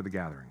after the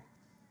gathering.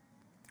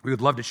 We would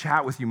love to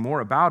chat with you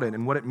more about it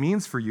and what it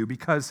means for you,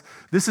 because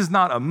this is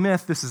not a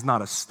myth, this is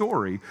not a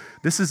story,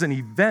 this is an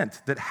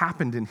event that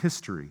happened in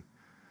history.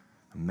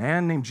 A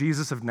man named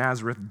Jesus of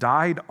Nazareth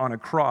died on a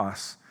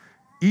cross,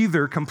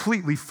 either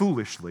completely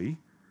foolishly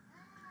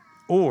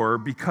or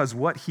because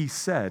what he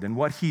said and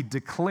what he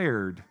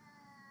declared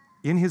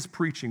in his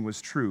preaching was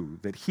true,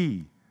 that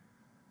he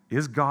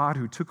is God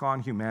who took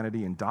on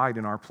humanity and died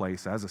in our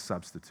place as a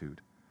substitute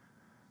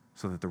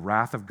so that the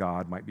wrath of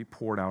God might be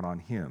poured out on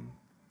him,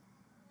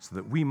 so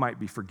that we might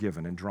be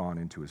forgiven and drawn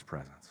into his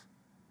presence.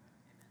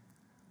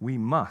 We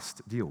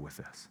must deal with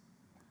this.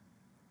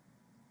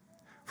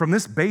 From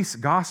this base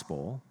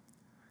gospel,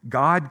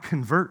 God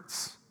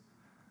converts.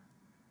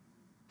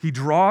 He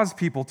draws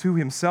people to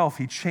himself.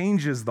 He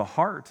changes the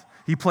heart.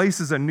 He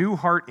places a new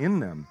heart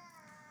in them.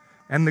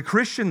 And the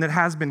Christian that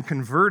has been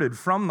converted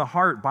from the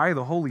heart by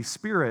the Holy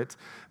Spirit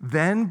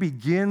then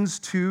begins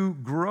to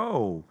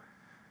grow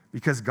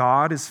because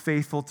God is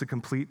faithful to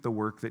complete the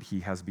work that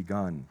he has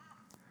begun.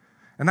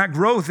 And that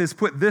growth is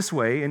put this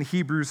way in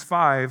Hebrews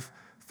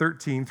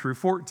 5:13 through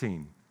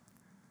 14.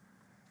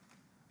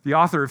 The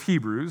author of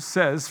Hebrews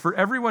says, "For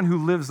everyone who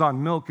lives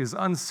on milk is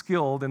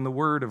unskilled in the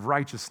word of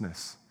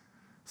righteousness,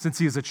 since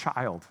he is a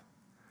child.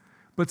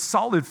 But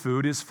solid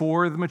food is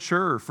for the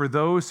mature, for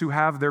those who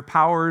have their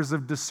powers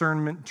of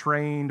discernment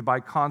trained by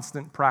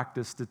constant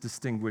practice to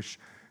distinguish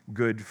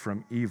good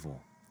from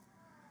evil."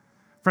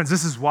 Friends,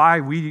 this is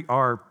why we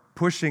are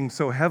pushing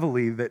so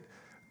heavily that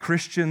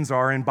Christians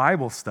are in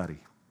Bible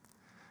study.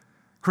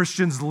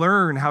 Christians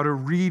learn how to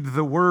read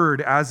the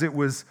word as it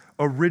was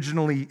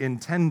originally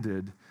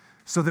intended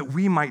so that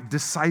we might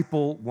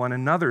disciple one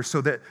another,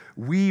 so that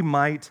we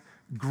might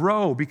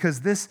grow,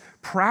 because this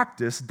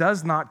practice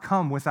does not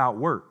come without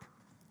work.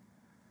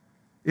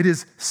 It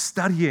is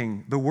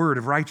studying the word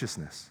of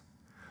righteousness,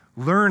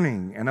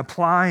 learning and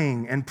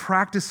applying and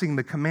practicing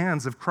the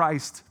commands of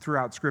Christ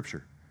throughout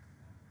Scripture.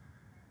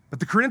 But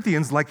the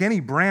Corinthians, like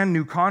any brand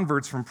new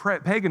converts from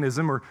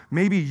paganism, or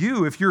maybe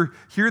you, if you're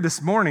here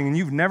this morning and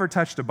you've never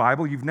touched a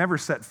Bible, you've never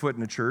set foot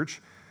in a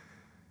church,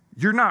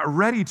 you're not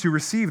ready to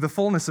receive the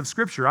fullness of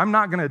Scripture. I'm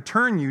not going to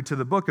turn you to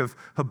the book of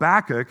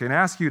Habakkuk and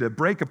ask you to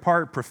break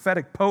apart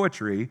prophetic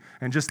poetry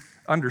and just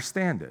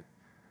understand it.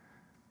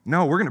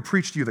 No, we're going to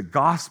preach to you the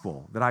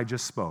gospel that I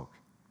just spoke.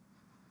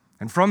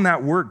 And from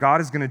that work,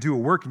 God is going to do a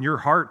work in your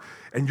heart,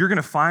 and you're going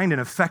to find an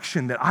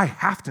affection that I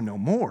have to know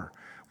more.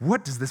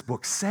 What does this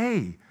book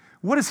say?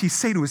 What does he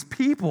say to his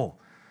people?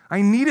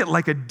 I need it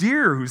like a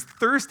deer who's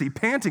thirsty,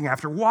 panting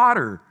after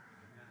water.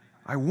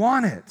 I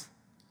want it.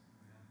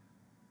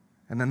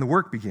 And then the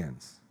work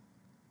begins.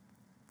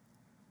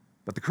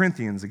 But the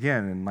Corinthians,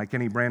 again, and like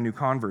any brand new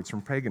converts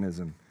from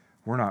paganism,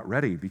 we're not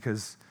ready,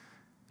 because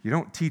you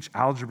don't teach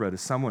algebra to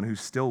someone who's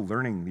still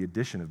learning the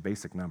addition of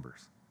basic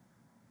numbers.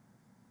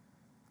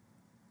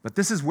 But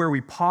this is where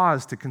we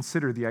pause to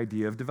consider the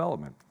idea of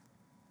development.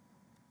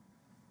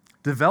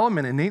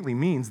 Development innately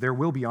means there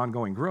will be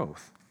ongoing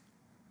growth.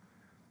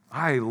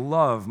 I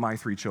love my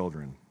 3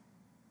 children.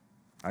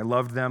 I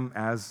loved them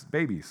as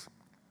babies.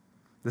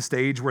 The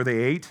stage where they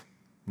ate,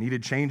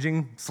 needed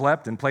changing,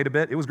 slept, and played a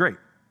bit, it was great.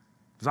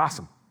 It was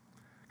awesome.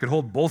 Could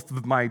hold both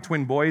of my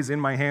twin boys in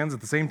my hands at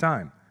the same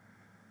time.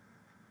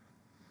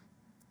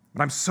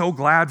 But I'm so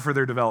glad for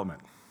their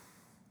development,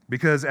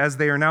 because as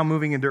they are now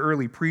moving into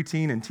early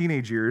preteen and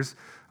teenage years,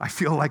 I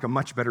feel like a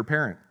much better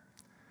parent.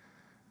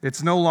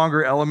 It's no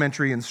longer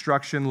elementary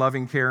instruction,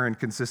 loving care, and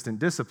consistent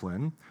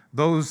discipline.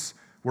 Those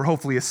were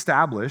hopefully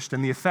established,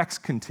 and the effects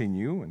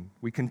continue, and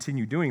we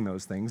continue doing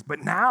those things.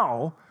 But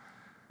now,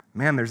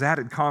 man, there's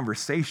added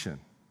conversation.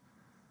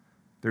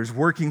 There's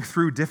working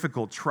through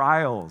difficult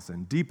trials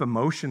and deep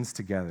emotions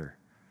together.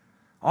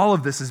 All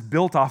of this is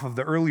built off of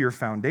the earlier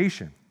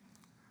foundation.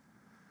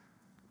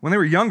 When they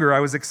were younger,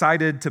 I was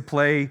excited to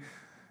play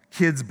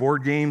kids'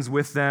 board games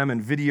with them,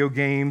 and video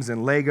games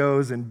and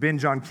Legos, and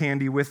binge on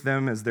candy with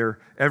them as their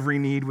every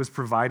need was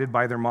provided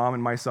by their mom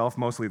and myself,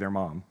 mostly their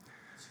mom.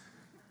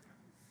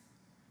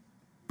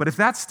 But if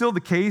that's still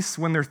the case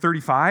when they're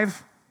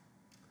 35,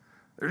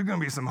 there's going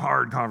to be some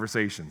hard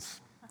conversations,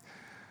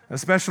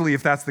 especially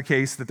if that's the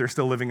case that they're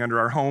still living under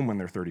our home when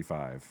they're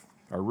 35,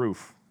 our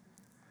roof.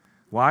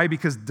 Why?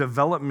 Because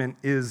development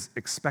is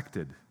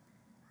expected.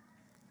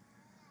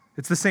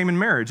 It's the same in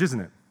marriage, isn't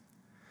it?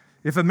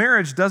 If a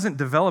marriage doesn't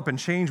develop and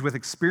change with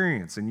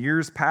experience and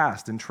years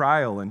past and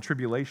trial and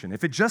tribulation,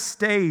 if it just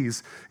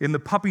stays in the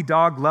puppy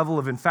dog level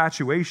of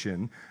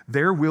infatuation,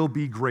 there will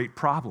be great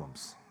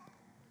problems.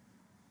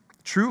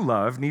 True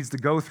love needs to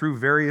go through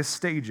various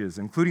stages,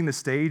 including the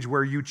stage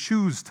where you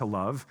choose to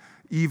love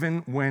even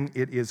when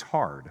it is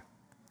hard.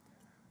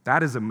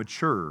 That is a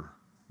mature,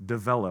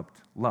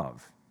 developed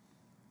love.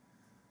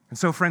 And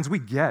so, friends, we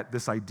get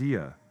this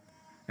idea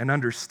and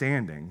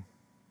understanding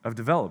of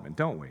development,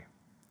 don't we?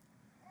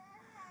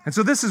 And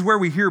so this is where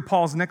we hear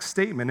Paul's next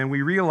statement, and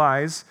we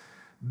realize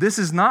this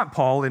is not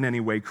Paul in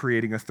any way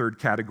creating a third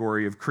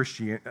category of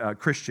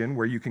Christian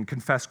where you can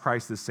confess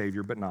Christ as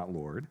Savior but not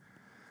Lord.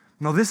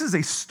 No, this is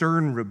a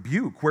stern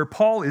rebuke where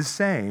Paul is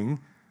saying,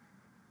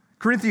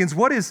 Corinthians,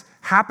 what is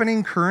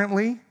happening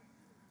currently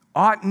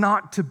ought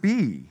not to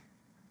be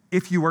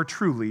if you are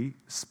truly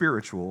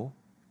spiritual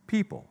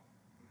people.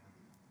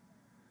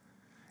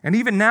 And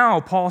even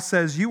now, Paul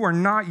says, you are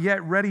not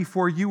yet ready,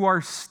 for you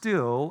are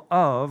still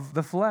of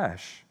the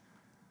flesh.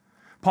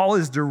 Paul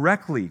is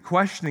directly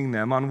questioning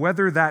them on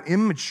whether that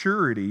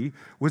immaturity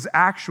was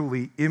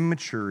actually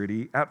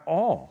immaturity at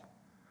all.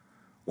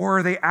 Or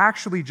are they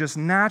actually just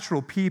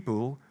natural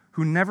people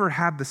who never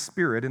had the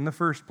Spirit in the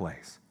first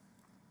place?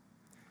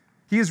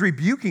 He is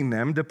rebuking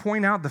them to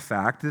point out the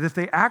fact that if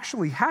they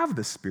actually have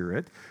the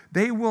Spirit,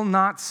 they will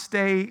not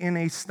stay in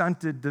a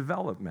stunted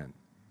development.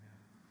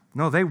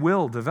 No, they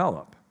will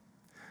develop.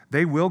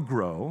 They will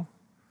grow.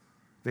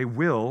 They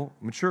will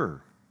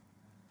mature.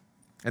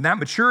 And that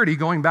maturity,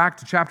 going back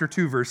to chapter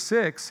 2, verse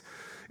 6,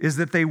 is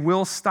that they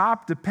will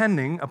stop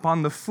depending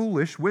upon the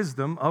foolish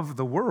wisdom of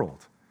the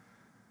world.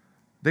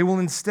 They will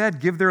instead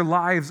give their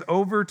lives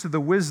over to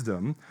the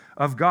wisdom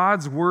of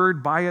God's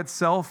word by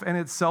itself and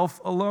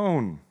itself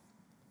alone.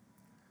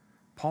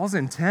 Paul's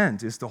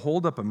intent is to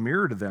hold up a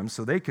mirror to them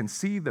so they can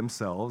see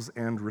themselves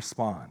and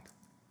respond.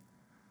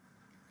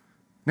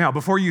 Now,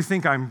 before you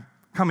think I'm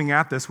coming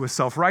at this with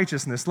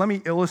self-righteousness, let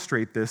me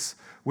illustrate this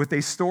with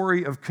a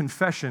story of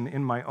confession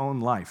in my own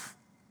life.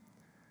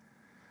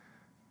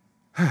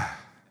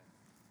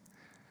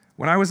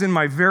 When I was in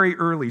my very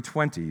early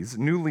 20s,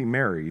 newly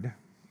married,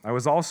 I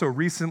was also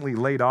recently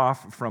laid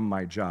off from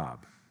my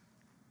job.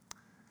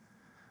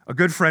 A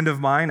good friend of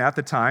mine at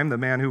the time, the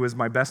man who was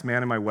my best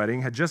man in my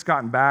wedding, had just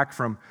gotten back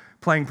from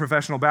playing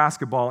professional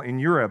basketball in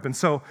Europe, and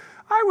so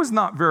I was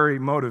not very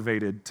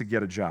motivated to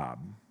get a job.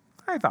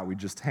 I thought we'd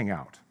just hang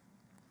out.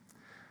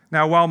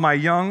 Now, while my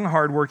young,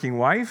 hardworking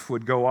wife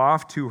would go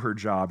off to her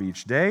job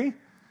each day,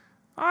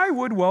 I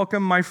would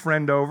welcome my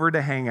friend over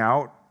to hang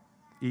out,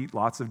 eat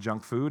lots of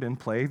junk food, and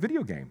play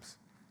video games.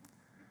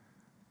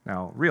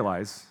 Now,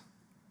 realize,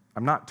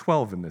 I'm not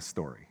 12 in this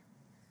story.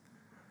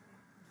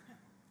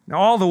 Now,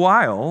 all the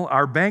while,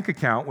 our bank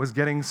account was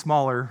getting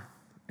smaller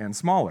and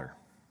smaller.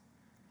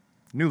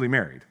 Newly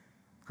married.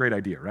 Great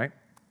idea, right?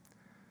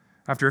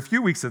 After a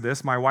few weeks of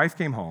this, my wife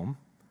came home,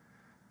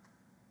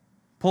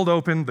 pulled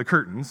open the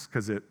curtains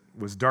because it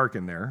was dark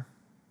in there,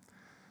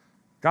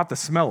 got the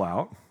smell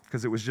out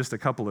because it was just a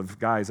couple of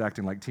guys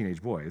acting like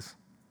teenage boys,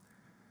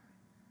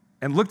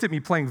 and looked at me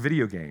playing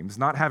video games,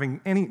 not having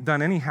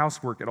done any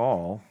housework at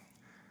all,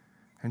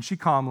 and she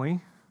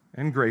calmly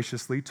and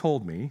graciously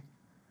told me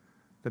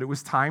that it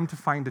was time to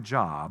find a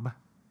job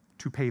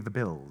to pay the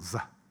bills.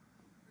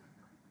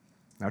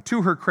 Now,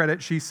 to her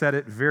credit, she said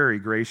it very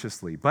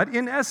graciously, but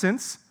in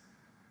essence,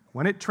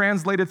 when it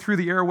translated through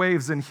the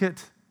airwaves and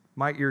hit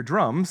my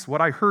eardrums,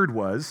 what I heard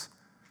was,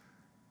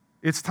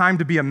 "It's time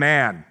to be a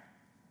man."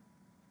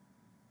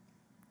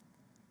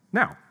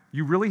 Now,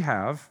 you really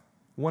have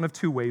one of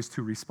two ways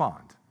to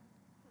respond.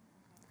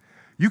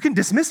 You can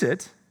dismiss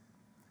it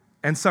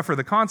and suffer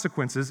the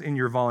consequences in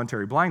your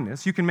voluntary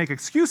blindness. You can make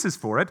excuses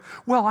for it.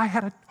 Well, I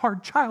had a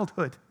hard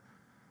childhood.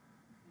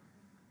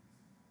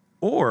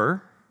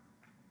 Or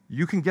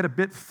you can get a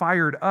bit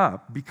fired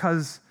up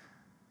because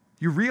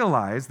you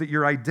realize that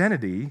your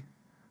identity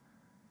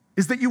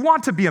is that you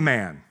want to be a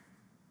man.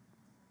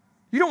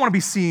 You don't want to be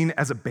seen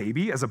as a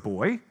baby, as a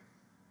boy.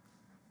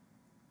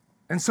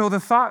 And so the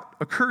thought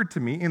occurred to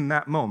me in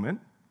that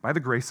moment, by the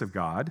grace of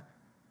God,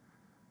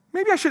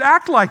 maybe I should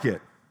act like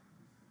it.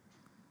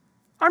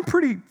 I'm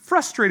pretty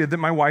frustrated that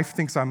my wife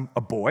thinks I'm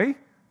a boy,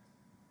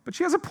 but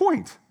she has a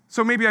point.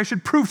 So maybe I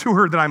should prove to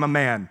her that I'm a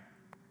man.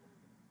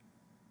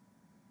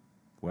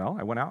 Well,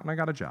 I went out and I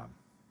got a job.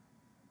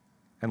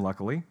 And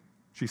luckily,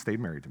 she stayed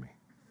married to me.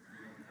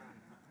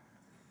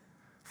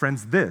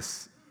 Friends,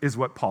 this is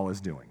what Paul is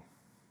doing.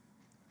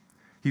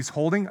 He's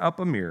holding up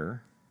a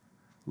mirror,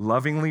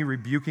 lovingly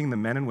rebuking the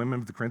men and women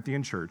of the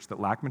Corinthian church that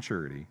lack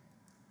maturity,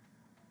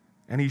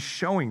 and he's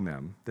showing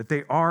them that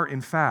they are,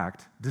 in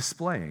fact,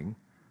 displaying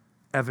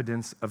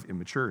evidence of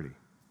immaturity.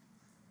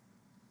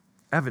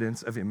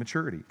 Evidence of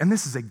immaturity. And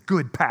this is a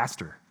good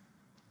pastor.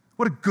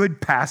 What a good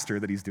pastor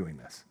that he's doing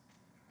this.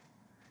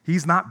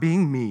 He's not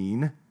being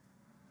mean.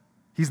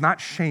 He's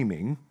not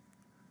shaming.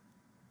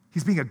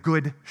 He's being a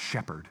good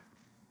shepherd.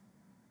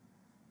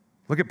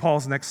 Look at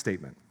Paul's next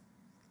statement.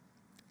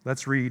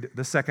 Let's read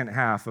the second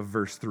half of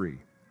verse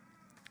 3.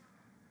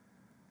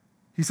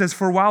 He says,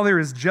 "For while there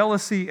is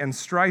jealousy and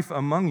strife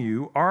among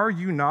you, are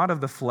you not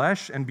of the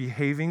flesh and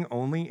behaving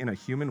only in a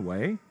human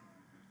way?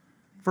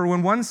 For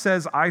when one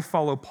says, 'I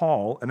follow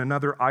Paul,' and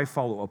another, 'I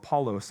follow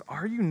Apollos,'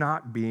 are you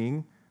not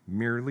being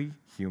merely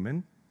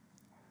human?"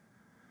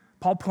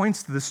 Paul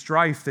points to the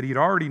strife that he'd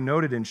already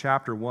noted in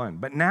chapter 1,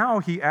 but now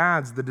he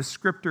adds the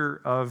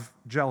descriptor of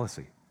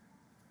jealousy.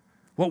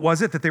 What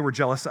was it that they were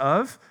jealous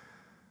of?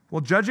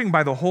 Well, judging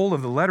by the whole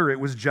of the letter, it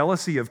was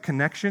jealousy of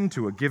connection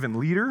to a given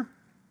leader,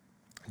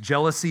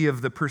 jealousy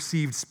of the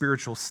perceived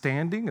spiritual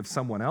standing of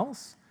someone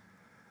else,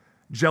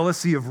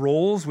 jealousy of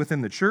roles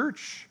within the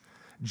church,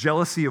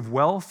 jealousy of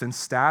wealth and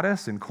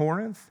status in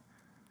Corinth.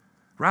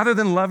 Rather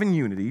than love and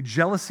unity,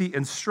 jealousy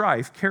and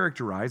strife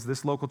characterized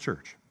this local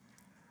church.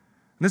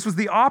 And this was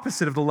the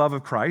opposite of the love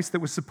of Christ that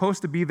was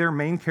supposed to be their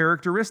main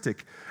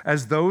characteristic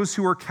as those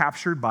who are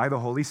captured by the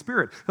Holy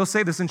Spirit. He'll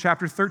say this in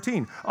chapter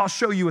 13. "I'll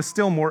show you a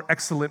still more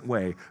excellent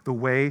way, the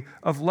way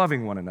of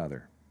loving one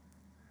another."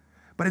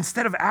 But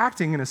instead of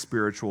acting in a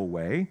spiritual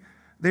way,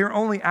 they are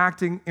only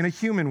acting in a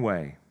human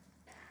way.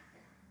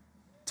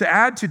 To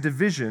add to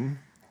division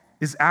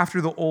is after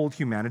the old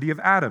humanity of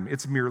Adam.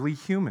 It's merely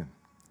human.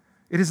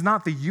 It is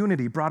not the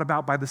unity brought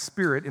about by the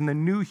Spirit in the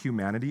new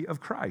humanity of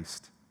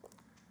Christ.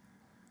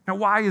 Now,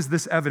 why is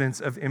this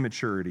evidence of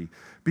immaturity?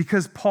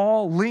 Because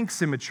Paul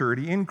links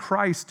immaturity in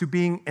Christ to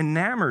being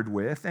enamored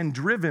with and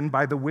driven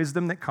by the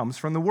wisdom that comes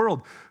from the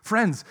world.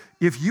 Friends,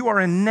 if you are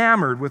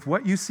enamored with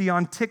what you see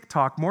on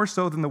TikTok more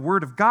so than the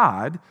Word of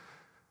God,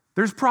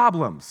 there's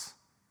problems.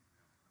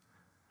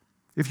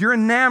 If you're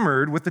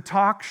enamored with the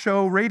talk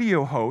show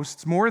radio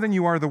hosts more than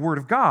you are the Word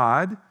of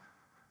God,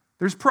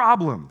 there's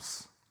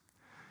problems.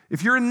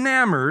 If you're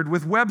enamored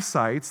with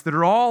websites that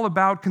are all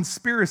about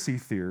conspiracy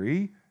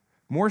theory,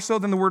 more so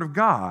than the Word of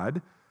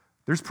God,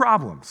 there's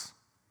problems.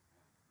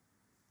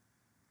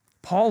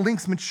 Paul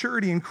links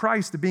maturity in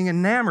Christ to being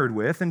enamored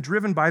with and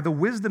driven by the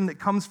wisdom that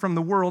comes from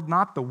the world,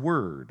 not the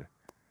Word.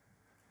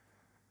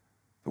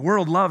 The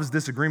world loves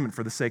disagreement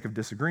for the sake of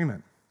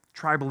disagreement,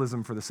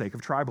 tribalism for the sake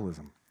of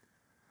tribalism.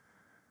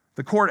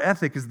 The court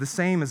ethic is the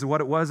same as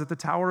what it was at the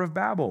Tower of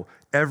Babel,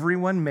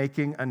 everyone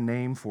making a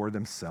name for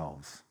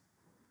themselves.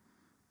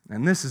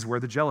 And this is where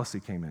the jealousy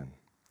came in.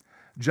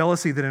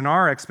 Jealousy that in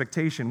our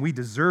expectation, we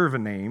deserve a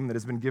name that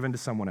has been given to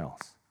someone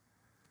else.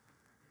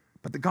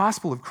 But the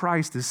gospel of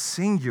Christ is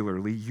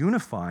singularly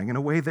unifying in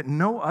a way that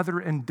no other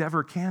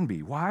endeavor can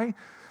be. Why?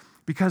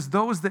 Because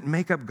those that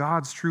make up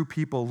God's true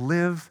people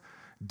live,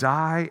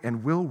 die,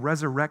 and will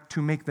resurrect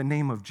to make the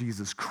name of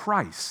Jesus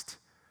Christ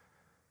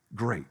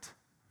great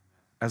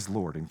as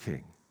Lord and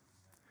King.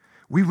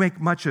 We make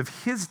much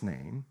of His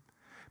name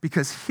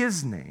because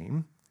His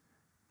name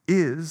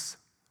is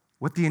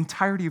what the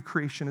entirety of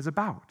creation is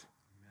about.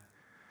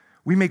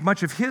 We make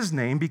much of His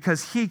name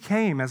because He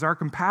came as our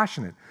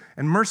compassionate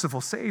and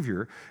merciful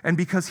Savior, and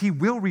because He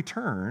will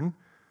return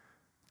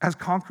as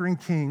conquering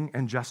King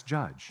and just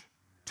Judge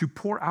to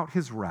pour out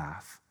His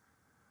wrath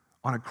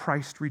on a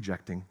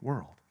Christ-rejecting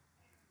world.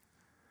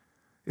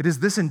 It is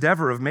this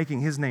endeavor of making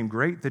His name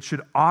great that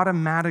should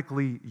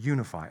automatically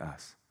unify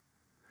us.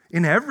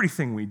 In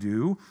everything we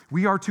do,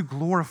 we are to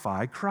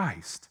glorify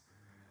Christ.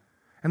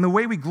 And the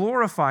way we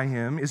glorify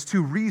Him is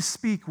to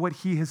re-speak what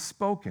He has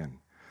spoken.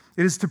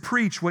 It is to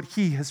preach what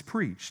He has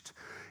preached.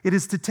 It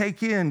is to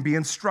take in, be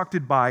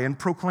instructed by, and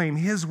proclaim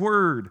His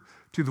word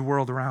to the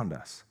world around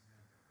us.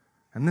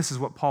 And this is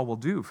what Paul will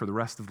do for the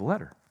rest of the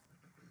letter.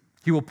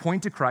 He will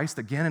point to Christ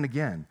again and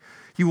again.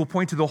 He will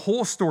point to the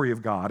whole story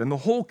of God and the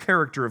whole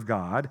character of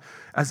God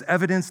as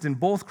evidenced in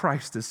both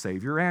Christ as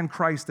Savior and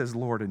Christ as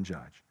Lord and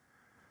Judge.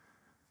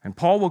 And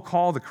Paul will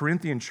call the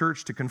Corinthian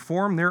church to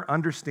conform their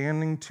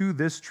understanding to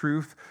this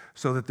truth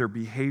so that their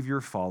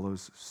behavior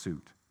follows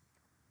suit.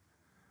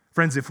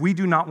 Friends, if we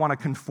do not want to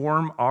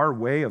conform our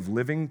way of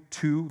living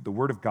to the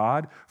Word of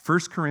God, 1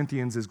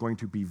 Corinthians is going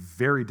to be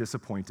very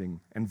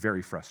disappointing and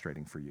very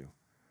frustrating for you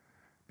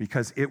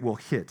because it will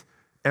hit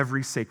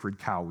every sacred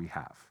cow we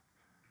have.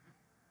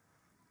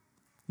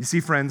 You see,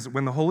 friends,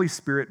 when the Holy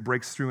Spirit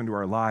breaks through into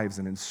our lives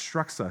and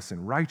instructs us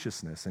in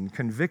righteousness and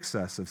convicts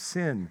us of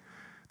sin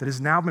that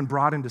has now been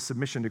brought into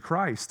submission to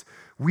Christ,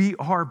 we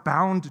are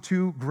bound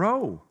to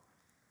grow.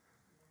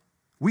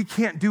 We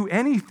can't do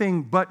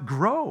anything but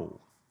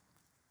grow.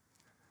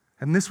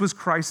 And this was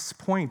Christ's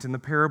point in the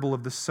parable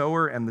of the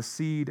sower and the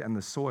seed and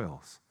the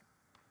soils.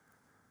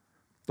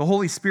 The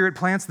Holy Spirit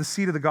plants the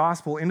seed of the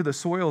gospel into the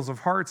soils of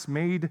hearts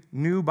made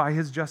new by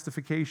His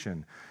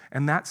justification,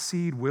 and that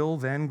seed will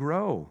then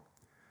grow.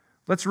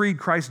 Let's read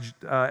Christ's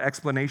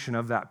explanation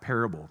of that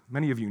parable.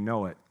 Many of you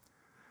know it.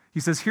 He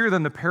says, "Hear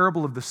then the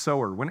parable of the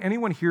sower. When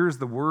anyone hears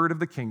the word of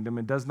the kingdom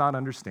and does not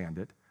understand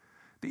it,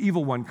 the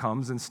evil one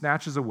comes and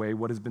snatches away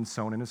what has been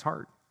sown in his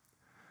heart.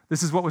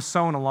 This is what was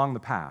sown along the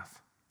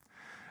path.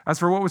 As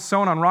for what was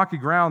sown on rocky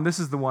ground, this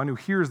is the one who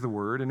hears the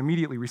word and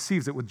immediately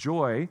receives it with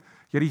joy,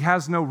 yet he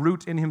has no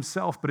root in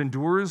himself, but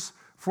endures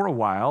for a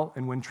while,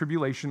 and when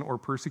tribulation or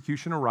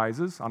persecution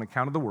arises on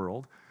account of the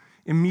world,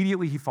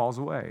 immediately he falls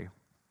away.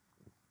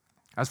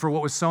 As for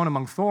what was sown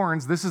among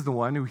thorns, this is the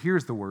one who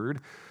hears the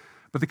word,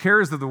 but the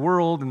cares of the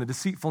world and the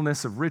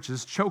deceitfulness of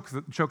riches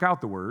choke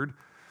out the word,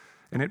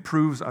 and it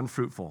proves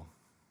unfruitful.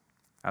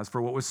 As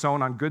for what was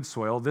sown on good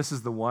soil, this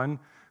is the one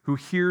who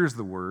hears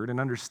the word and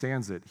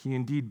understands it. He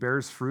indeed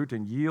bears fruit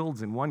and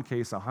yields, in one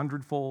case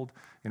 100-fold,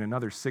 in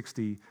another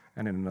 60,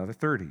 and in another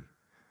 30.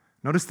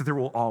 Notice that there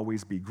will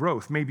always be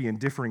growth, maybe in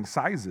differing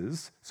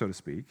sizes, so to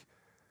speak,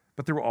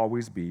 but there will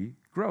always be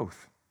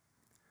growth.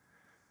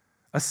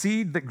 A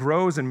seed that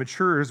grows and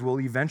matures will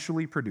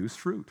eventually produce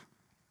fruit.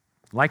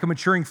 Like a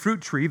maturing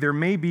fruit tree, there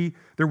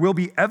will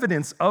be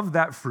evidence of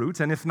that fruit,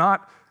 and if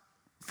not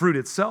fruit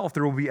itself,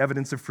 there will be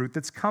evidence of fruit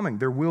that's coming.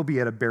 There will be,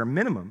 at a bare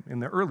minimum, in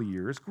the early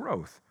years,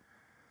 growth.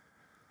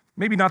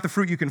 Maybe not the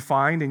fruit you can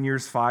find in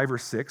years 5 or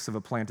 6 of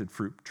a planted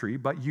fruit tree,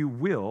 but you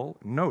will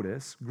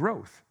notice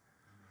growth.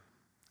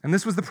 And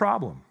this was the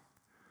problem.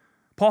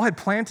 Paul had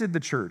planted the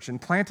church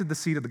and planted the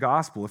seed of the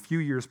gospel a few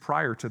years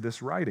prior to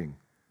this writing.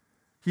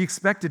 He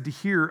expected to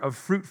hear of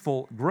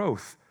fruitful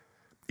growth,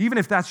 even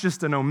if that's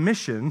just an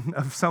omission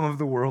of some of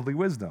the worldly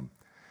wisdom.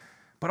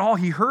 But all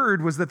he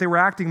heard was that they were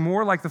acting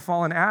more like the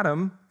fallen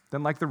Adam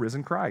than like the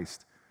risen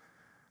Christ.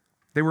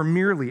 They were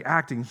merely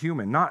acting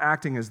human, not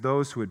acting as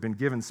those who had been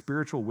given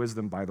spiritual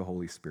wisdom by the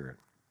Holy Spirit.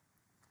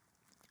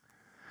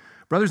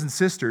 Brothers and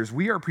sisters,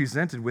 we are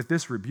presented with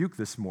this rebuke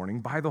this morning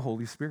by the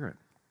Holy Spirit.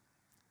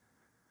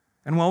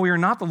 And while we are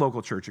not the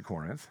local church at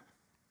Corinth,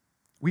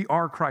 we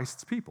are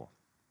Christ's people.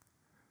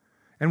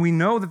 And we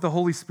know that the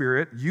Holy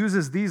Spirit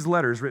uses these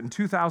letters written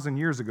 2,000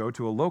 years ago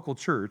to a local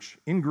church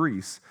in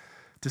Greece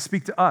to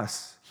speak to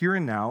us here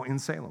and now in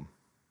Salem.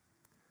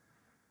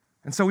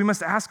 And so we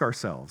must ask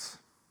ourselves,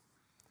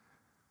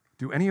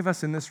 do any of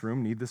us in this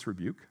room need this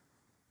rebuke?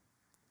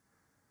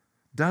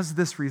 Does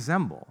this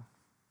resemble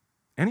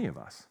any of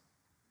us?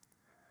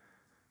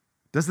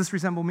 Does this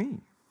resemble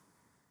me?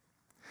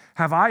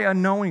 Have I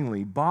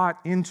unknowingly bought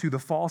into the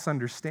false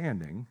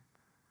understanding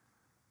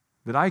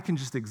that I can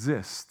just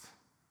exist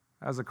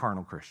as a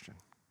carnal Christian?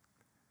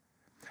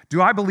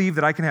 Do I believe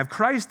that I can have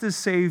Christ as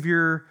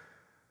Savior,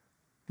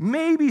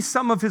 maybe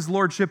some of his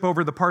lordship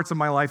over the parts of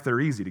my life that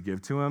are easy to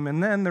give to him,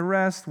 and then the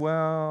rest,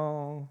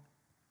 well,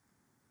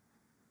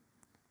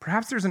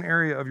 perhaps there's an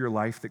area of your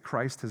life that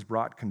Christ has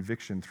brought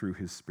conviction through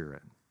his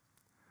Spirit.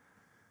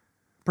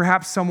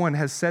 Perhaps someone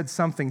has said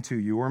something to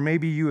you, or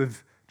maybe you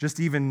have just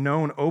even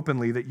known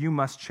openly that you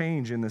must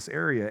change in this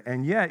area,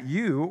 and yet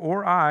you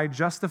or I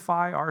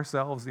justify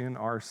ourselves in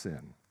our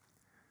sin.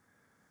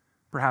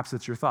 Perhaps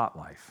it's your thought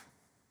life.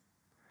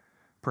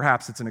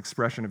 Perhaps it's an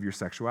expression of your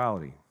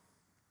sexuality.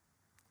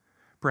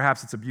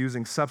 Perhaps it's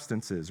abusing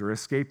substances or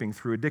escaping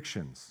through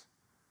addictions,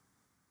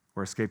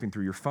 or escaping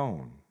through your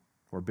phone,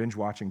 or binge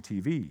watching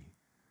TV,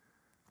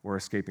 or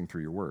escaping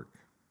through your work.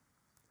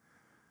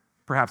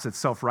 Perhaps it's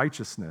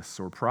self-righteousness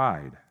or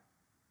pride.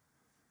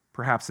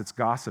 Perhaps it's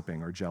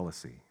gossiping or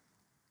jealousy.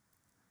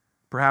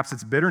 Perhaps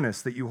it's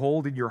bitterness that you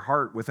hold in your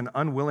heart with an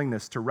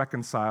unwillingness to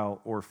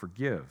reconcile or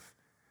forgive.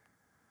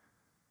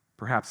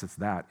 Perhaps it's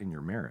that in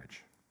your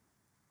marriage.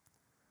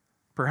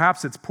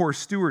 Perhaps it's poor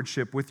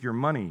stewardship with your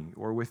money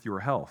or with your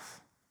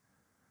health.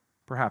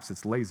 Perhaps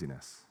it's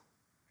laziness.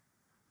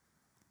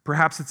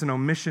 Perhaps it's an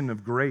omission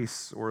of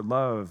grace or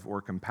love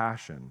or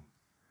compassion.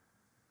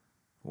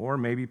 Or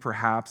maybe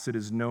perhaps it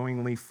is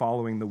knowingly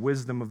following the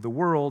wisdom of the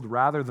world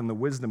rather than the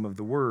wisdom of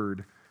the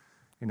Word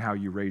in how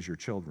you raise your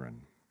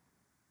children.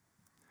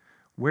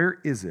 Where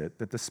is it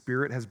that the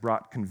Spirit has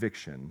brought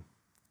conviction,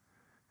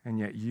 and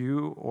yet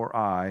you or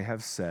I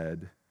have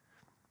said,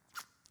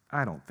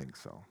 I don't think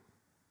so?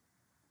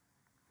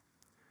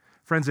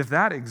 Friends, if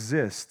that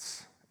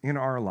exists in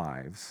our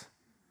lives,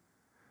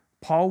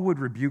 Paul would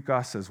rebuke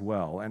us as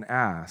well and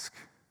ask,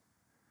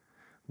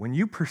 when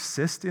you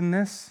persist in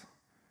this,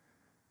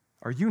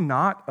 are you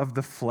not of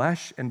the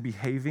flesh and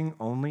behaving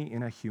only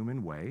in a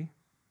human way?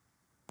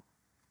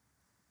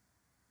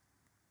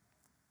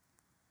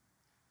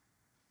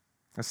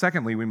 Now,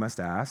 secondly, we must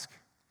ask,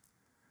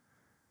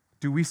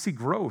 do we see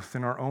growth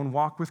in our own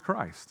walk with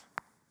Christ?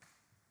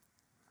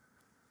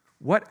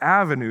 What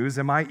avenues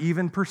am I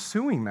even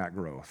pursuing that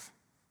growth?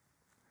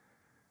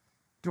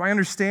 Do I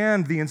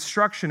understand the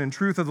instruction and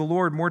truth of the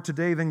Lord more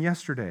today than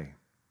yesterday?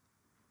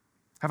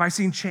 Have I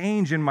seen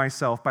change in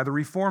myself by the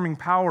reforming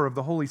power of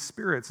the Holy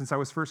Spirit since I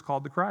was first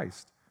called to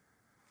Christ?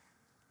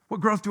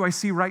 What growth do I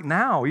see right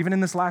now, even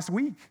in this last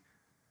week?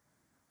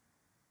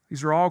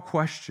 These are all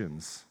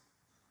questions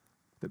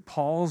that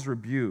Paul's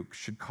rebuke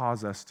should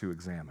cause us to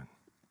examine.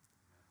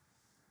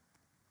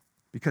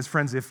 Because,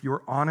 friends, if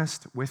you're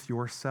honest with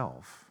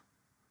yourself,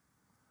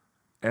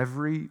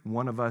 every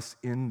one of us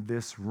in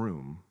this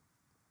room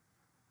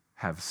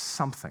have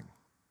something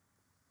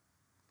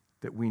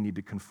that we need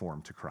to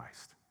conform to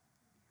Christ.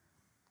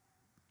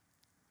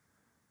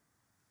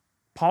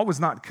 Paul was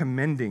not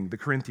commending the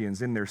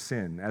Corinthians in their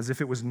sin as if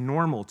it was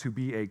normal to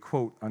be a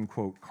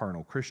quote-unquote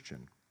carnal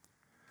Christian.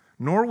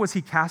 Nor was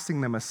he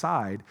casting them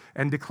aside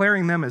and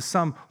declaring them as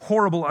some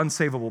horrible,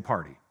 unsavable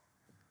party.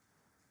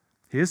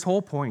 His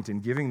whole point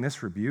in giving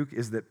this rebuke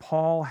is that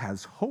Paul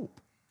has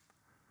hope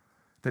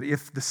that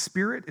if the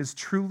Spirit is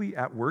truly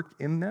at work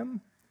in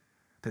them,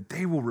 that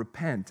they will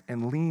repent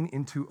and lean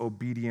into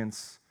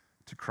obedience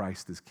to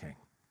Christ as King.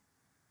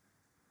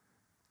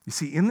 You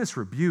see, in this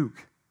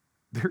rebuke,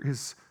 there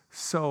is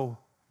so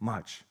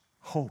much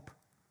hope,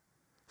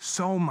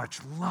 so much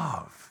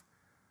love,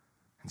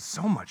 and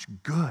so much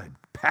good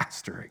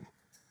pastoring.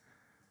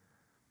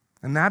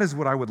 And that is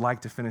what I would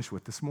like to finish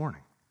with this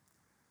morning,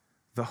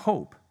 the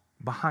hope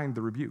behind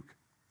the rebuke.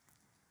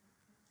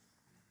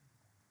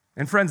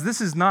 And friends,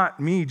 this is not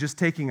me just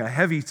taking a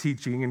heavy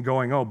teaching and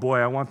going, oh boy,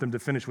 I want them to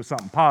finish with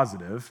something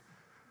positive.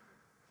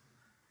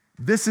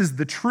 This is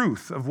the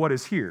truth of what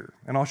is here,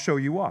 and I'll show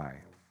you why.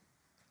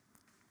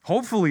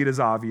 Hopefully it is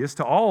obvious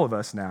to all of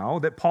us now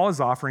that Paul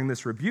is offering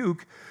this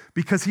rebuke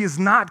because he is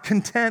not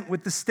content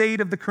with the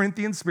state of the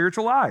Corinthian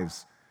spiritual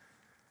lives.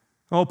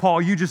 Oh,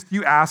 Paul,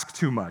 you ask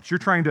too much. You're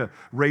trying to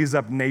raise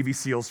up Navy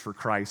SEALs for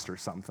Christ or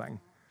something.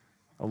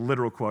 A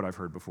literal quote I've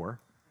heard before.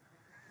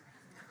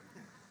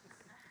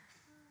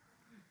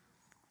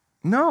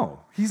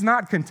 No, he's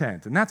not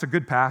content, and that's a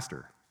good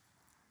pastor.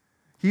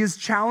 He is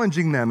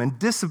challenging them and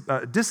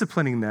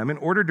disciplining them in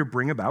order to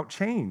bring about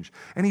change.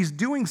 And he's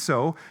doing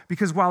so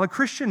because while a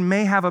Christian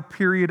may have a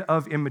period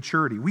of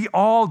immaturity, we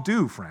all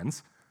do,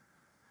 friends,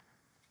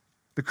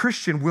 the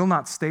Christian will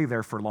not stay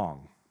there for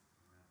long.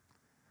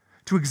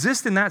 To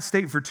exist in that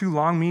state for too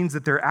long means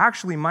that there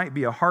actually might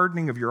be a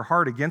hardening of your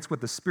heart against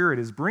what the Spirit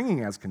is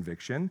bringing as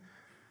conviction,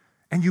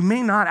 and you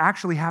may not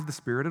actually have the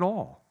Spirit at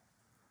all.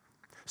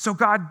 So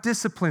God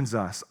disciplines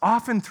us,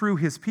 often through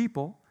his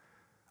people,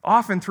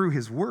 often through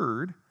his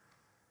word,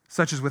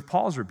 such as with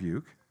Paul's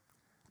rebuke,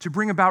 to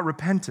bring about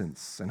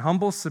repentance and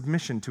humble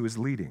submission to his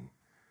leading.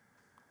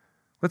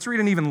 Let's read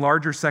an even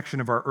larger section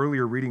of our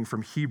earlier reading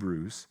from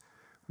Hebrews,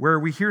 where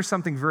we hear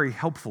something very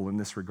helpful in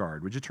this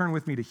regard. Would you turn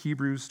with me to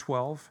Hebrews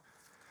 12?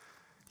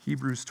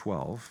 Hebrews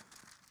 12.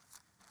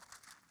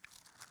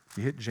 If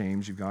you hit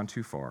James, you've gone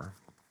too far.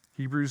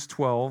 Hebrews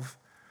 12,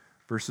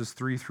 verses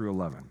 3 through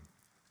 11.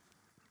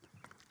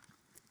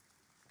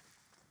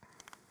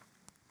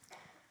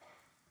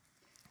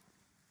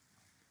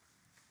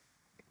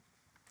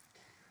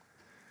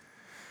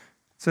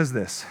 It says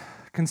this,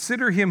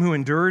 "Consider him who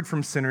endured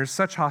from sinners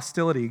such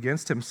hostility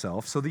against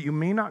himself, so that you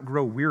may not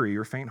grow weary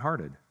or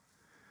faint-hearted.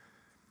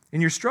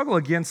 In your struggle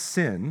against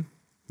sin,"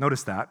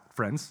 notice that,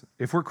 friends,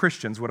 if we're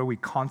Christians, what are we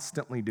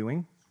constantly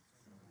doing?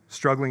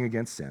 Struggling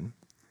against sin.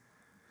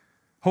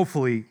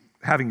 Hopefully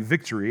having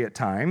victory at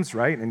times,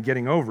 right, and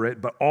getting over it,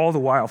 but all the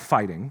while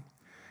fighting.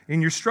 "In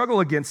your struggle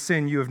against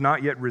sin, you have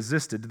not yet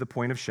resisted to the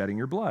point of shedding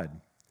your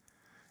blood.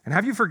 And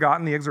have you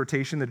forgotten the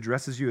exhortation that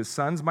addresses you as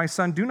sons? My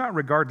son, do not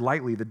regard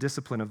lightly the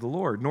discipline of the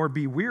Lord, nor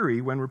be weary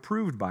when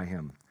reproved by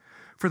him.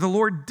 For the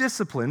Lord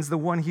disciplines the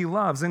one he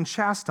loves and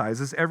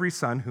chastises every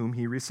son whom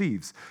he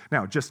receives."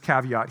 Now, just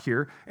caveat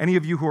here, any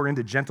of you who are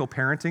into gentle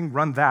parenting,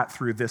 run that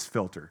through this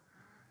filter,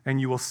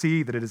 and you will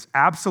see that it is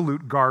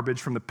absolute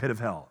garbage from the pit of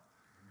hell.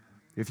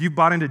 If you've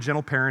bought into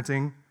gentle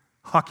parenting,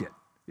 huck it.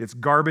 It's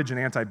garbage and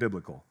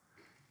anti-biblical.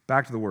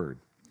 Back to the word.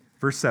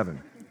 Verse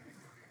 7.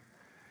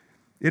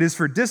 "It is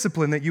for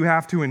discipline that you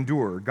have to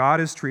endure.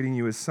 God is treating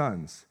you as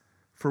sons.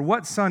 For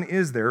what son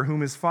is there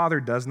whom his father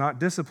does not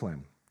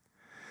discipline?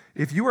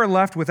 If you are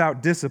left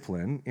without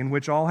discipline, in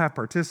which all have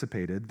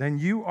participated, then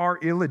you are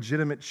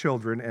illegitimate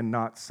children and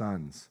not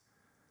sons."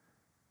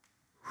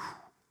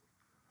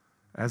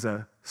 As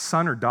a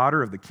son or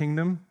daughter of the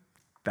kingdom,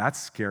 that's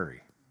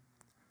scary.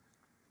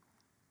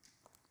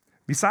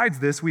 "Besides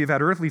this, we have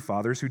had earthly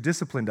fathers who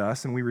disciplined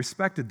us, and we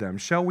respected them.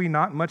 Shall we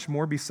not much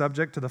more be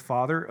subject to the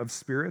Father of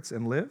spirits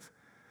and live?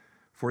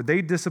 For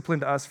they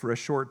disciplined us for a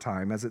short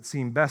time, as it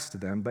seemed best to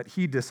them, but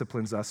he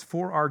disciplines us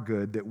for our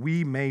good, that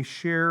we may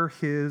share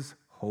his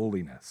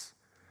holiness.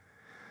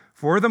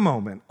 For the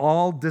moment,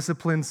 all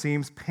discipline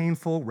seems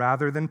painful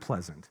rather than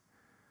pleasant,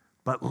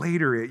 but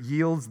later it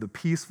yields the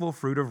peaceful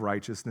fruit of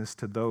righteousness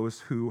to those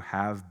who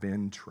have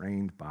been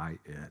trained by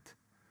it."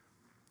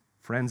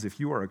 Friends, if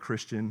you are a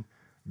Christian,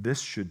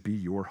 this should be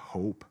your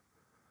hope.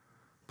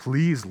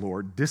 Please,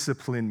 Lord,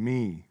 discipline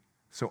me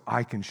so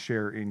I can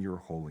share in your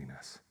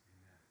holiness.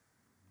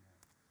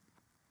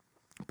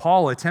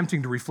 Paul,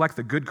 attempting to reflect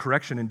the good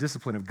correction and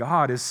discipline of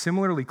God, is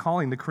similarly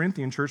calling the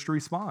Corinthian church to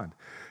respond,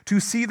 to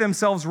see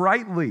themselves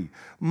rightly,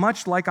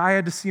 much like I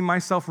had to see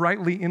myself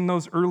rightly in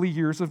those early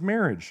years of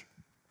marriage,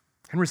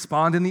 and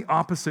respond in the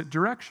opposite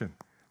direction.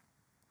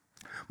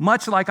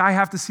 Much like I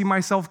have to see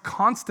myself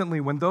constantly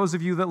when those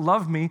of you that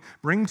love me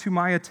bring to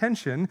my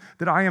attention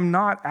that I am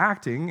not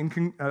acting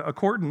in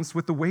accordance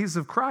with the ways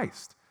of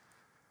Christ.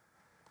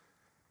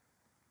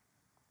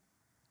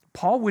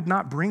 Paul would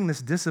not bring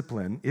this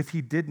discipline if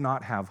he did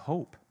not have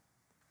hope.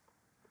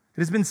 It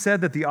has been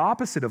said that the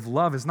opposite of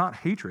love is not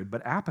hatred,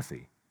 but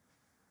apathy.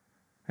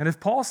 And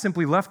if Paul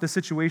simply left the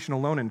situation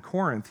alone in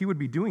Corinth, he would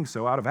be doing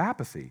so out of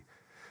apathy.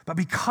 But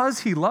because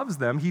he loves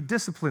them, he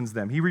disciplines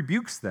them, he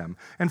rebukes them.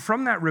 And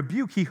from that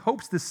rebuke, he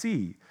hopes to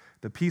see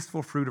the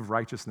peaceful fruit of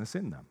righteousness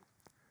in them.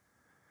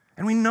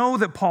 And we know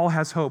that Paul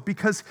has hope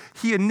because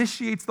he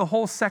initiates the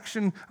whole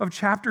section of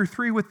chapter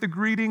 3 with the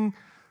greeting,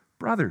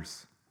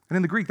 brothers. And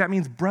in the Greek, that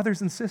means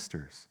brothers and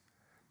sisters.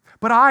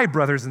 "But I,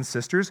 brothers and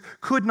sisters,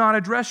 could not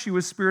address you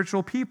as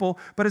spiritual people,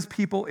 but as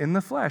people in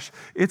the flesh."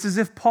 It's as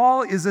if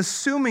Paul is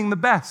assuming the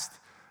best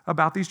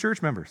about these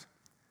church members.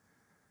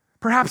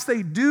 Perhaps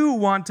they do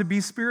want to be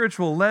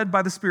spiritual, led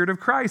by the Spirit of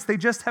Christ. They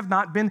just have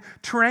not been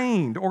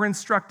trained or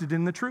instructed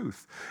in the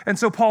truth. And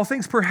so Paul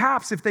thinks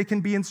perhaps if they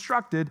can be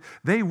instructed,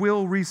 they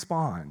will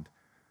respond.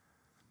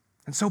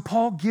 And so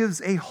Paul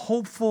gives a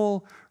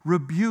hopeful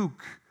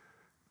rebuke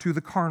to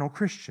the carnal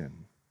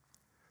Christian.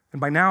 And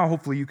by now,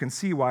 hopefully, you can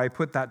see why I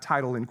put that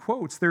title in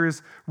quotes. There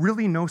is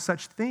really no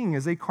such thing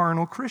as a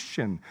carnal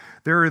Christian.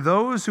 There are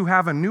those who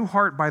have a new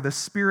heart by the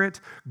Spirit,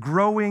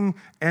 growing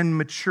and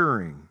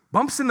maturing.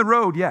 Bumps in the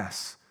road,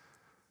 yes,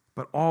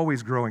 but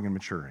always growing and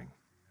maturing.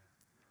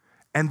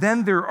 And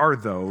then there are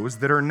those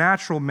that are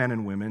natural men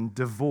and women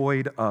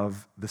devoid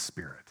of the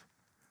Spirit.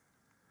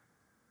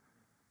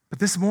 But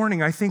this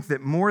morning, I think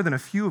that more than a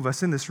few of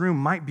us in this room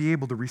might be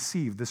able to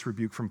receive this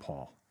rebuke from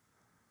Paul.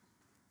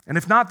 And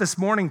if not this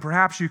morning,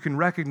 perhaps you can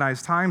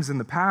recognize times in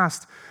the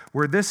past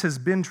where this has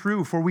been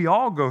true, for we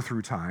all go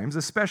through times,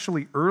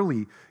 especially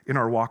early in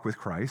our walk with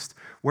Christ,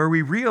 where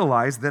we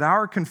realize that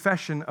our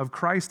confession of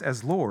Christ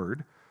as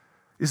Lord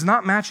is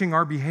not matching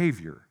our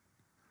behavior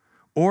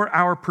or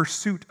our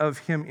pursuit of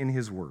Him in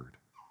His Word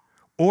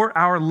or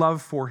our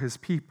love for His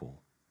people.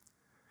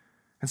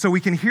 And so we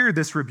can hear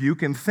this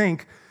rebuke and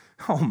think,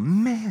 oh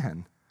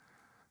man,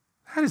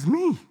 that is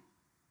me.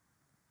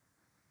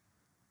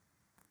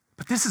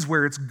 But this is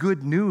where it's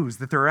good news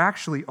that there are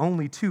actually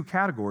only two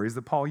categories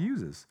that Paul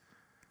uses.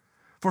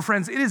 For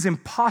friends, it is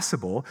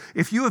impossible,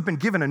 if you have been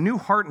given a new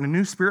heart and a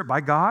new spirit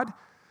by God,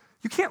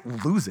 you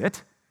can't lose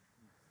it.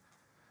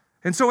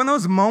 And so in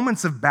those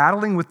moments of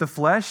battling with the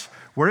flesh,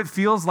 where it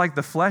feels like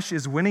the flesh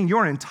is winning,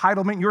 your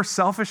entitlement, your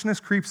selfishness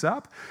creeps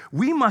up,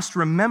 we must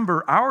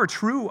remember our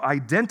true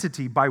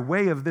identity by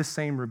way of this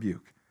same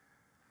rebuke.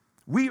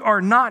 We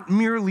are not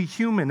merely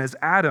human as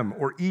Adam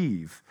or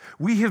Eve.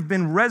 We have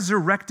been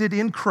resurrected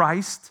in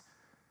Christ,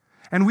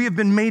 and we have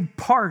been made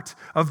part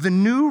of the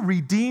new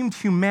redeemed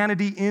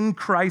humanity in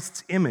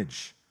Christ's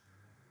image.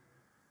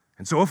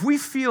 And so if we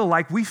feel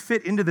like we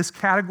fit into this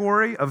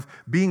category of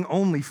being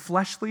only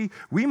fleshly,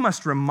 we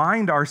must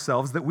remind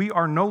ourselves that we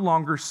are no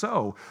longer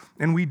so,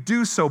 and we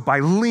do so by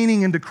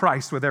leaning into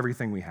Christ with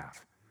everything we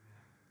have.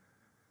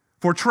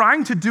 For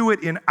trying to do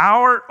it in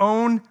our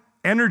own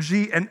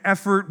energy and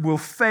effort will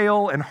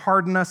fail and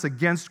harden us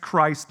against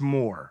Christ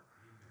more.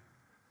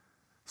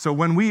 So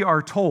when we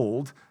are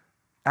told,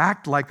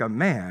 act like a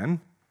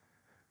man,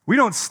 we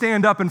don't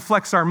stand up and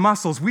flex our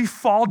muscles. We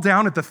fall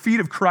down at the feet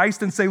of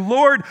Christ and say,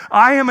 Lord,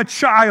 I am a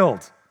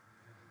child.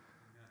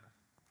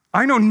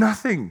 I know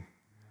nothing.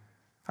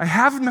 I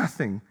have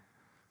nothing.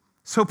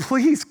 So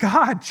please,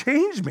 God,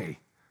 change me.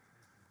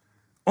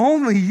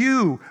 Only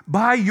you,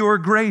 by your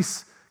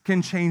grace,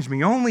 can change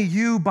me. Only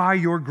you, by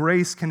your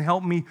grace, can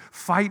help me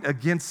fight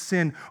against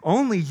sin.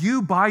 Only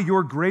you, by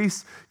your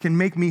grace, can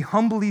make me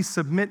humbly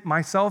submit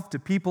myself to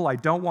people I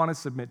don't want to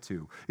submit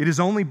to. It is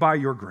only by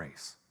your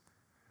grace.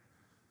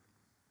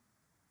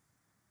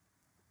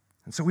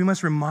 And so we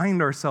must remind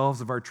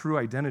ourselves of our true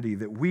identity,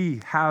 that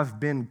we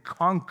have been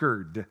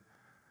conquered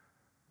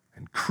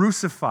and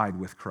crucified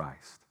with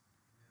Christ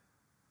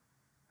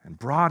and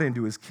brought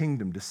into his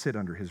kingdom to sit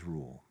under his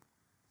rule.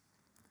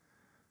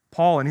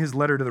 Paul, in his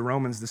letter to the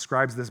Romans,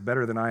 describes this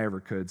better than I ever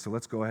could, so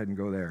let's go ahead and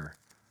go there.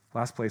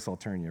 Last place I'll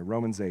turn you,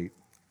 Romans 8.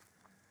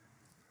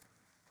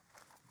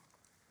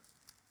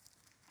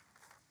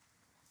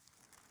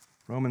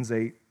 Romans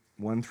 8,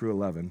 1 through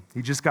 11.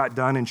 He just got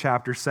done in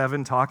chapter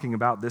 7 talking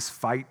about this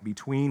fight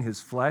between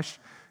his flesh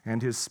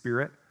and his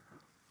spirit.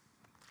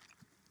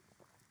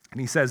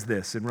 And he says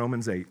this in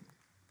Romans 8,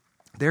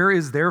 "There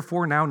is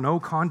therefore now no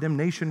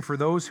condemnation for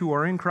those who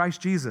are in Christ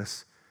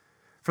Jesus.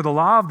 For the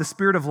law of the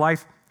Spirit of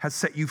life has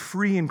set you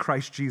free in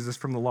Christ Jesus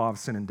from the law of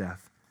sin and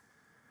death.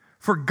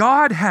 For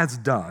God has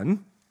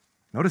done,"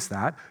 notice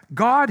that,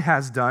 "God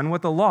has done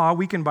what the law,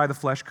 weakened by the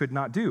flesh, could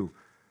not do."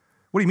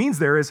 What he means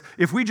there is,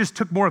 if we just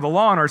took more of the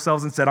law on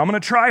ourselves and said, I'm going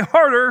to try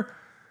harder,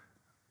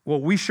 well,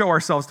 we show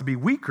ourselves to be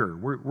weaker.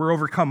 We're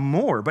overcome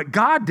more. But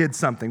God did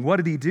something. What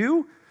did he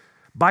do?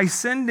 By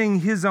sending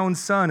his own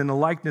Son in the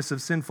likeness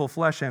of sinful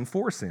flesh and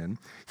for sin,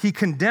 he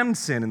condemned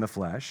sin in the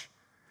flesh,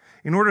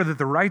 in order that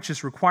the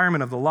righteous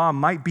requirement of the law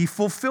might be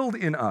fulfilled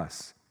in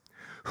us,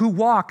 who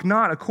walk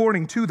not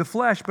according to the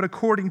flesh, but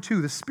according to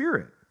the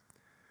Spirit.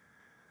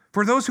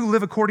 For those who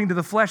live according to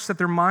the flesh set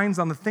their minds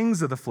on the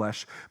things of the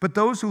flesh, but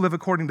those who live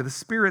according to the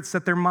Spirit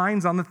set their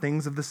minds on the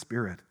things of the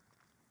Spirit.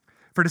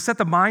 For to set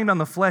the mind on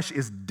the flesh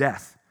is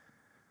death,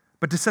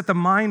 but to set the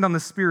mind on the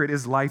Spirit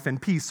is life and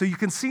peace. So you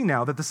can see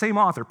now that the same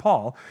author,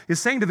 Paul,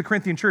 is saying to the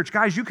Corinthian church,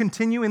 guys, you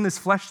continue in this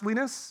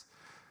fleshliness,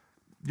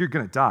 you're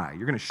going to die.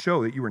 You're going to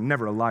show that you were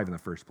never alive in the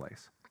first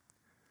place.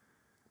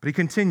 But he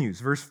continues,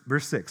 verse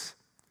 6.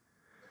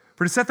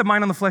 For to set the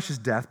mind on the flesh is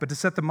death, but to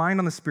set the mind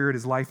on the Spirit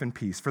is life and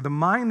peace. For the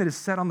mind that is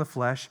set on the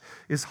flesh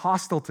is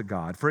hostile to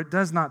God, for it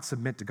does not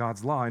submit to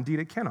God's law. Indeed,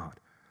 it cannot.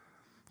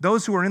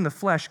 Those who are in the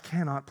flesh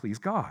cannot please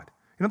God.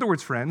 In other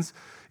words, friends,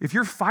 if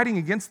you're fighting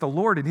against the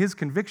Lord in his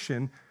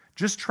conviction,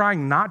 just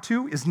trying not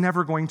to is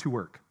never going to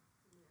work.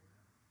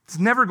 It's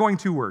never going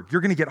to work.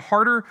 You're going to get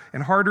harder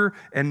and harder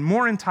and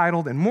more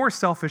entitled and more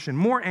selfish and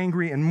more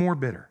angry and more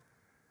bitter.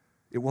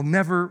 It will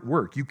never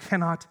work. You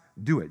cannot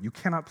do it. You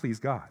cannot please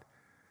God.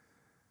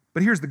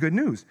 But here's the good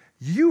news.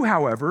 You,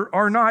 however,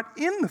 are not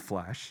in the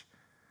flesh,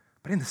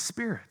 but in the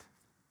Spirit.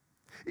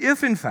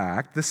 If, in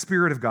fact, the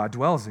Spirit of God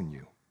dwells in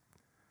you.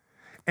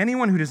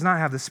 Anyone who does not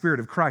have the Spirit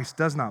of Christ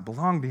does not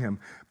belong to him.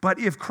 But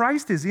if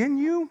Christ is in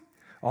you,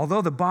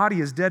 although the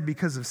body is dead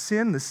because of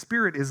sin, the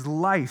Spirit is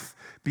life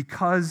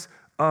because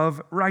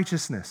of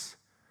righteousness.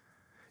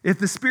 If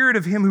the Spirit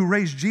of him who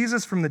raised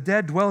Jesus from the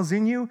dead dwells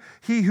in you,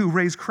 he who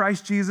raised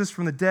Christ Jesus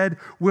from the dead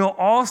will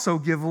also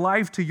give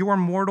life to your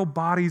mortal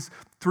bodies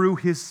through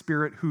his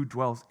Spirit who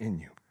dwells in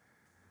you.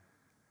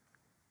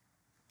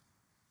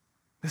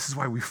 This is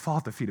why we fall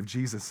at the feet of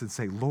Jesus and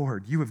say,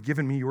 Lord, you have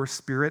given me your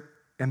Spirit.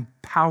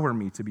 Empower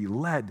me to be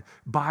led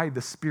by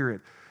the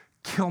Spirit.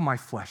 Kill my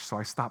flesh so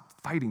I stop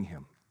fighting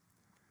him.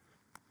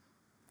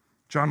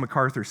 John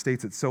MacArthur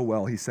states it so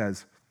well. He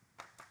says,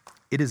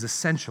 it is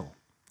essential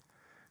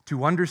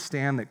to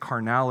understand that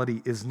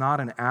carnality is not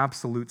an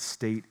absolute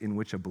state in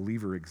which a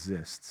believer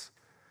exists,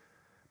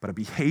 but a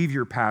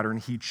behavior pattern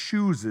he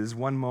chooses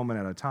one moment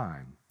at a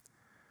time.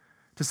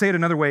 To say it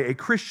another way, a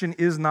Christian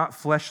is not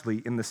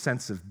fleshly in the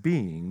sense of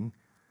being,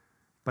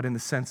 but in the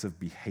sense of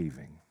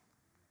behaving.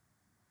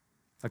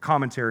 A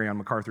commentary on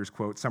MacArthur's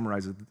quote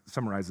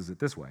summarizes it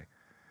this way.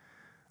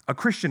 A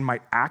Christian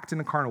might act in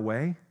a carnal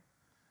way,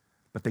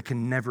 but they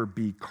can never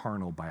be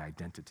carnal by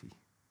identity.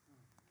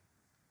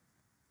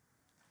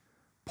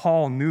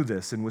 Paul knew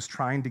this and was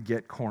trying to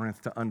get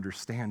Corinth to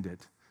understand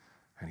it,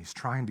 and he's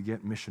trying to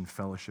get Mission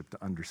Fellowship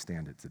to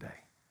understand it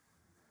today.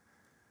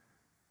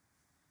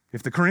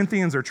 If the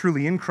Corinthians are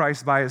truly in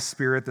Christ by his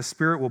Spirit, the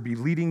Spirit will be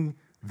leading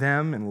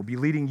them and will be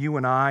leading you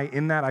and I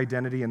in that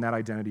identity and that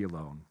identity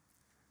alone.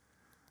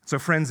 So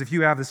friends, if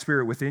you have the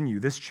Spirit within you,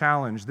 this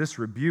challenge, this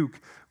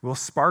rebuke will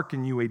spark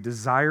in you a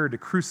desire to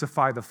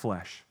crucify the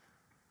flesh,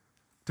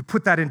 to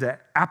put that into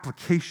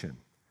application,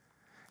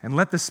 and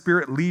let the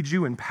Spirit lead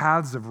you in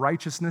paths of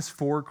righteousness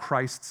for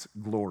Christ's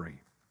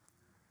glory.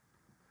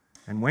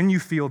 And when you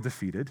feel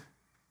defeated,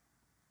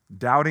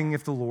 doubting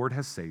if the Lord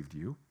has saved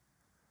you,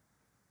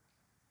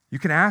 you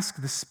can ask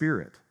the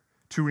Spirit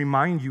to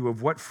remind you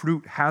of what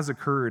fruit has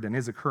occurred and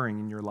is occurring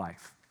in your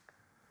life.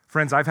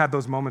 Friends, I've had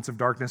those moments of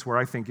darkness where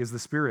I think, is the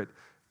Spirit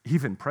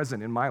even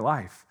present in my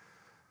life?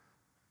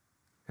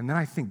 And then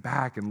I think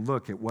back and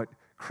look at what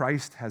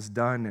Christ has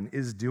done and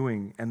is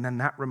doing, and then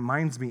that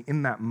reminds me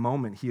in that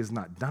moment he is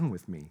not done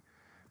with me,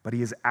 but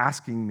he is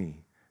asking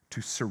me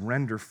to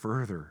surrender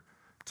further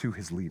to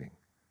his leading.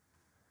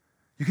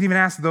 You can even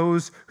ask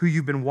those who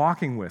you've been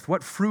walking with,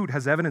 what fruit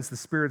has evidenced the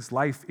Spirit's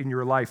life in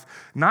your life?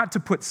 Not to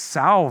put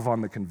salve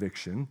on the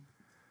conviction,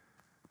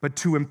 but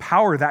to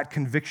empower that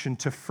conviction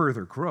to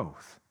further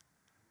growth.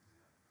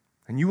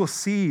 And you will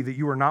see that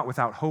you are not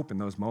without hope in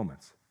those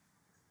moments.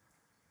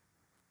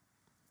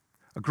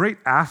 A great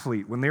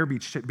athlete, when they're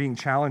being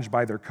challenged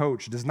by their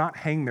coach, does not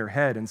hang their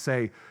head and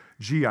say,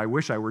 gee, I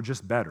wish I were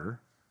just better.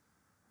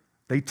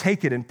 They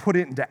take it and put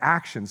it into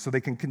action so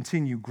they can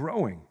continue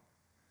growing.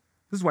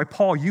 This is why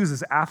Paul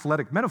uses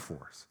athletic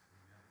metaphors.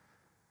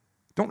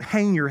 Don't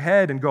hang your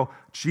head and go,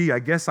 gee, I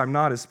guess I'm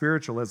not as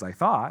spiritual as I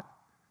thought.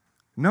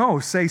 No,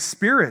 say,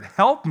 Spirit,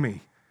 help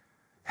me.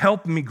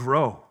 Help me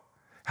grow.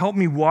 Help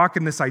me walk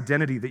in this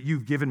identity that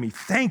you've given me.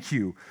 Thank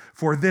you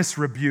for this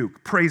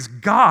rebuke. Praise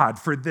God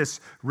for this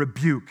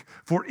rebuke.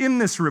 For in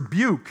this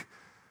rebuke,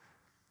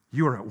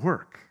 you are at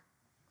work,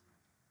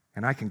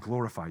 and I can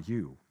glorify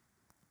you.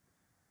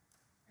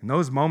 In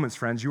those moments,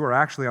 friends, you are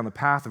actually on the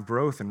path of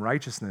growth and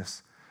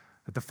righteousness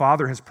that the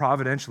Father has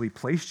providentially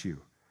placed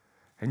you.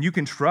 And you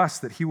can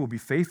trust that he will be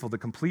faithful to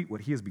complete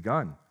what he has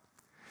begun.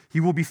 He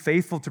will be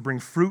faithful to bring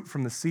fruit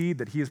from the seed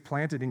that he has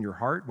planted in your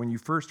heart when you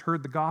first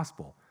heard the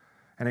gospel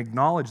and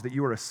acknowledge that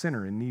you are a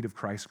sinner in need of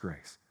Christ's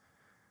grace.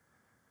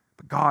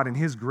 But God, in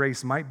his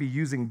grace, might be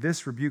using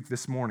this rebuke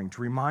this morning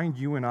to remind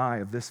you and I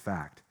of this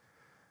fact,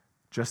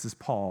 just as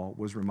Paul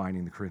was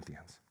reminding the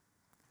Corinthians.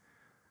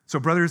 So,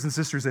 brothers and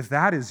sisters, if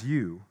that is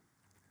you,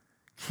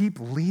 keep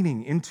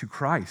leaning into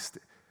Christ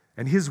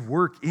and his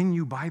work in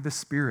you by the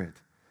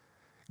Spirit.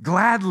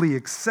 Gladly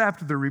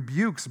accept the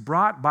rebukes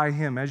brought by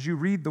him as you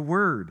read the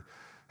word,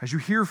 as you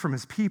hear from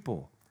his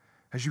people,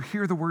 as you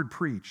hear the word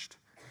preached.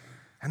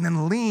 And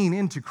then lean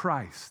into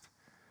Christ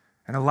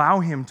and allow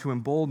him to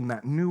embolden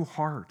that new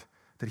heart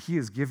that he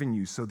has given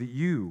you so that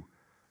you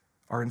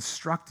are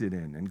instructed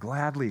in and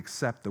gladly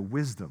accept the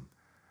wisdom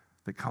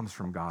that comes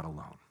from God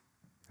alone.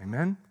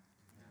 Amen?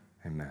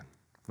 Amen.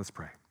 Let's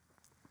pray.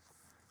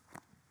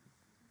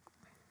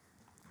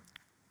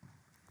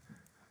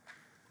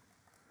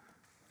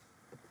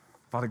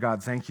 Father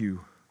God, thank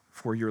you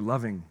for your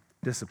loving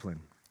discipline.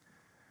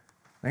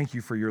 Thank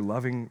you for your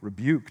loving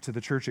rebuke to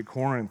the church at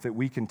Corinth that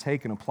we can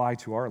take and apply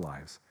to our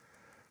lives.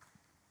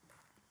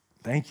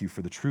 Thank you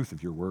for the truth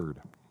of your word.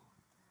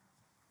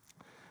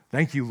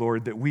 Thank you,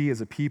 Lord, that we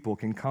as a people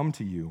can come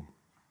to you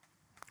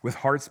with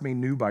hearts made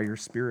new by your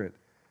Spirit,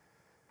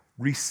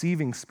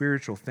 receiving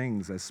spiritual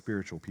things as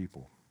spiritual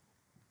people.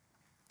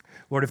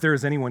 Lord, if there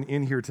is anyone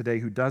in here today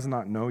who does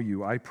not know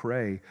you, I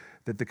pray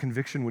that the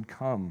conviction would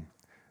come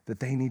that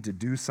they need to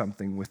do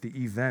something with the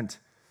event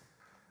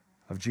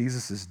of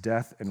Jesus'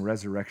 death and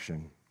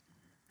resurrection.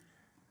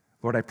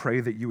 Lord, I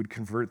pray that you would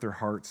convert their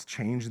hearts,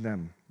 change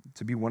them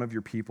to be one of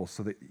your people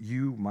so that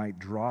you might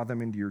draw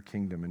them into your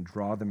kingdom and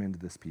draw them into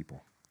this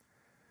people.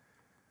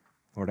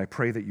 Lord, I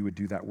pray that you would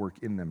do that work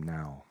in them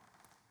now.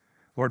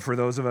 Lord, for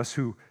those of us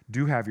who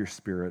do have your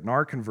Spirit and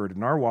are converted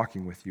and are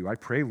walking with you, I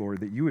pray,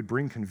 Lord, that you would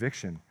bring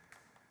conviction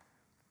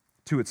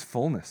to its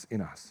fullness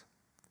in us.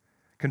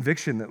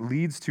 Conviction that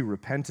leads to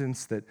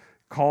repentance, that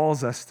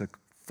calls us to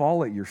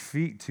fall at your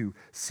feet, to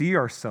see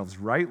ourselves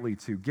rightly,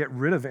 to get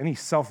rid of any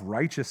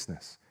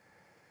self-righteousness,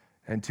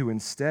 and to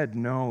instead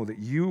know that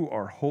you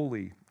are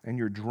holy and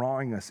you're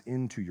drawing us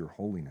into your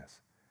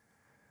holiness.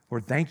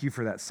 Lord, thank you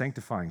for that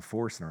sanctifying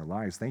force in our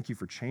lives. Thank you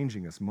for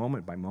changing us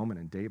moment by moment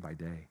and day by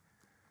day.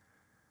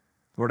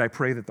 Lord, I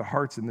pray that the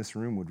hearts in this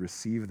room would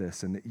receive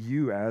this and that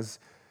you, as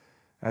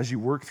you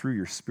work through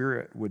your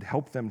Spirit, would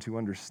help them to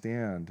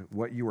understand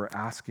what you are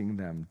asking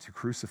them to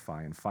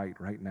crucify and fight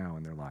right now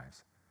in their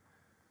lives.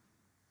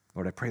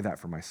 Lord, I pray that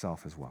for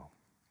myself as well.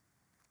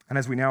 And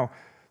as we now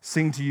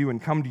sing to you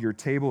and come to your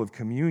table of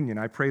communion,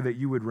 I pray that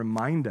you would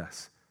remind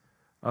us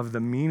of the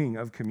meaning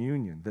of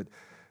communion, that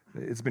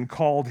it's been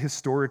called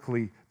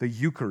historically the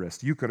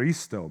Eucharist,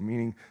 Eucharisto,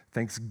 meaning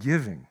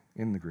thanksgiving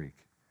in the Greek.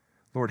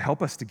 Lord,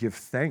 help us to give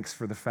thanks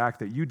for the fact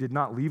that you did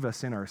not leave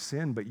us in our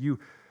sin, but you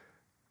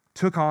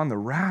took on the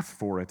wrath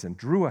for it and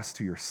drew us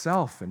to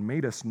yourself and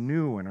made us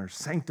new and are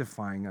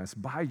sanctifying us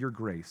by your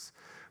grace,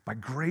 by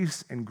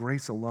grace and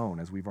grace alone,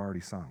 as we've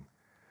already sung.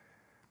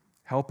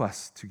 Help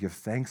us to give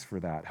thanks for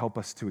that. Help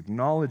us to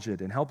acknowledge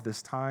it, and help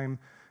this time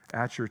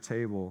at your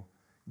table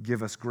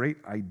give us great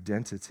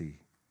identity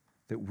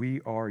that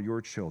we are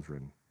your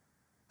children,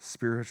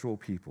 spiritual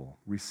people,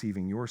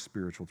 receiving your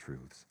spiritual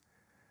truths.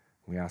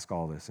 We ask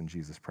all this in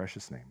Jesus'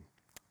 precious name.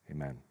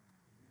 Amen.